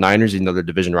pulling for the Niners, even though they're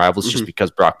division rivals, just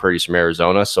because Brock Purdy's from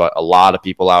Arizona. So a lot of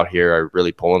people out here are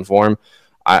really pulling for him.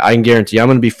 I can guarantee I'm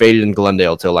going to be faded in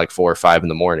Glendale till like 4 or 5 in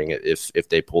the morning if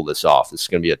they pull this off. This is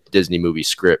going to be a Disney movie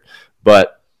script.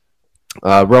 But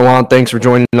Rohan, thanks for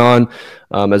joining on.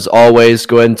 As always,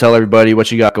 go ahead and tell everybody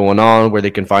what you got going on, where they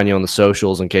can find you on the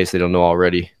socials in case they don't know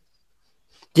already.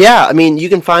 Yeah, I mean, you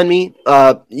can find me.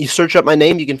 You search up my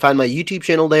name. You can find my YouTube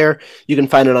channel there. You can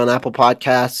find it on Apple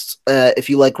Podcasts. If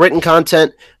you like written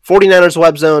content, 49ers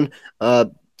Web Zone,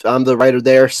 I'm the writer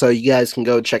there, so you guys can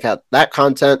go check out that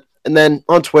content. And then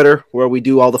on Twitter, where we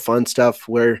do all the fun stuff,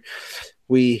 where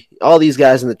all these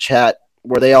guys in the chat,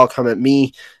 where they all come at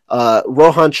me,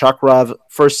 Rohan Chakravarthi,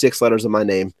 first 6 letters of my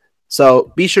name.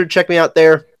 So be sure to check me out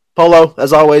there. Polo,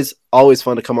 as always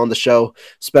fun to come on the show,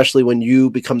 especially when you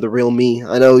become the real me.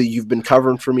 I know you've been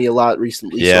covering for me a lot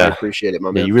recently, so I appreciate it,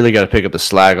 my man. You really got to pick up the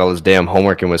slack, all this damn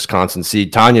homework in Wisconsin. See,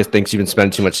 Tanya thinks you've been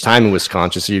spending too much time in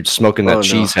Wisconsin, so you're smoking that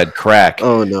cheesehead crack.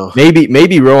 Oh, no.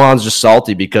 Maybe Rohan's just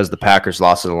salty because the Packers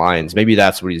lost to the Lions. Maybe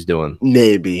that's what he's doing.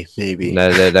 Maybe.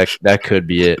 That could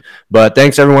be it. But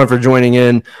thanks, everyone, for joining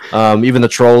in. Even the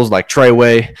trolls like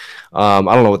Treyway. I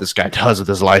don't know what this guy does with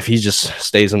his life. He just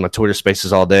stays in my Twitter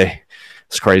spaces all day.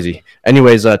 It's crazy.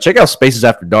 Anyways, check out Spaces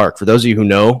After Dark. For those of you who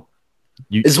know.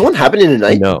 Is one happening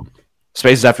tonight? No.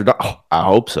 Spaces After Dark. Oh, I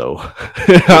hope so. I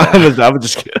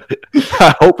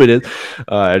hope it is.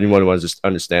 Anyone who just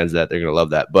understands that, they're going to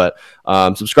love that. But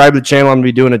subscribe to the channel. I'm going to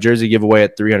be doing a jersey giveaway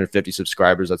at 350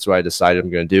 subscribers. That's what I decided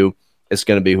I'm going to do. It's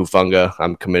going to be Hufanga.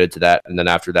 I'm committed to that. And then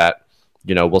after that,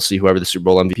 we'll see whoever the Super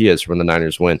Bowl MVP is when the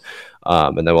Niners win.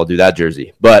 And then we'll do that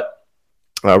jersey. But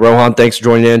Rohan, thanks for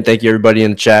joining in. Thank you, everybody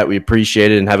in the chat. We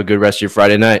appreciate it, and have a good rest of your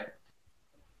Friday night.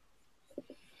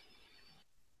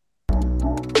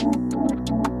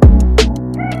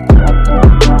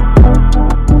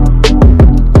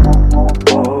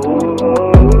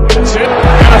 That's it.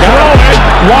 Gotta throw it.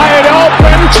 Wide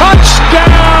open.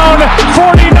 Touchdown,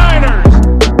 49ers.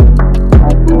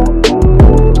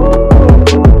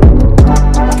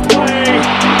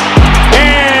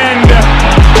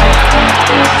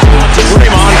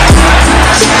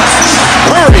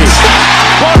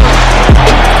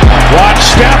 Watch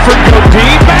Stafford go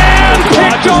deep, and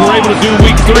Rodgers were able to do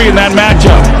week 3 in that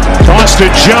matchup. Toss to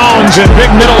Jones, and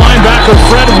big middle linebacker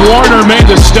Fred Warner made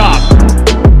the stop.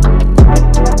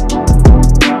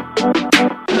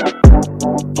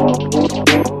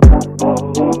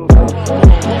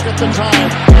 Look at the time.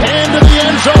 Into the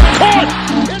end zone. Caught!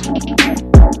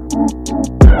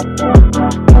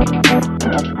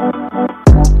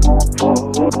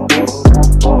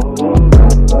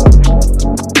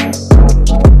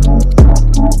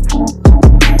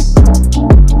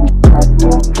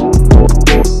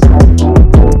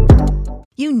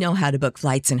 You know how to book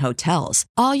flights and hotels.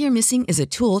 All you're missing is a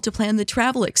tool to plan the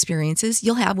travel experiences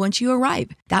you'll have once you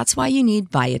arrive. That's why you need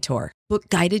Viator. Book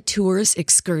guided tours,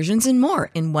 excursions, and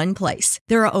more in one place.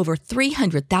 There are over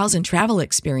 300,000 travel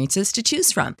experiences to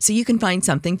choose from, so you can find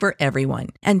something for everyone.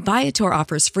 And Viator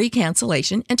offers free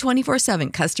cancellation and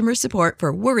 24/7 customer support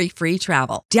for worry-free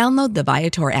travel. Download the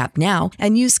Viator app now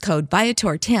and use code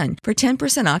Viator10 for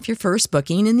 10% off your first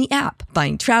booking in the app.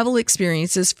 Find travel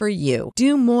experiences for you.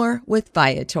 Do more with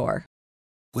Viator.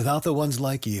 Without the ones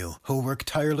like you, who work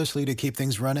tirelessly to keep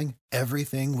things running,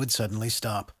 everything would suddenly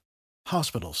stop.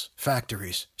 Hospitals,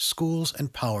 factories, schools,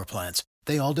 and power plants,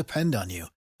 they all depend on you.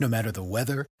 No matter the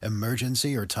weather,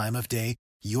 emergency, or time of day,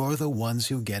 you're the ones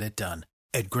who get it done.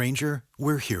 At Grainger,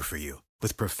 we're here for you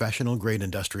with professional-grade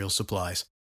industrial supplies.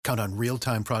 Count on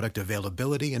real-time product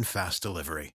availability and fast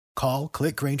delivery. Call,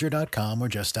 click Grainger.com, or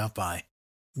just stop by.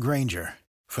 Grainger,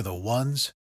 for the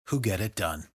ones who get it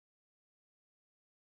done.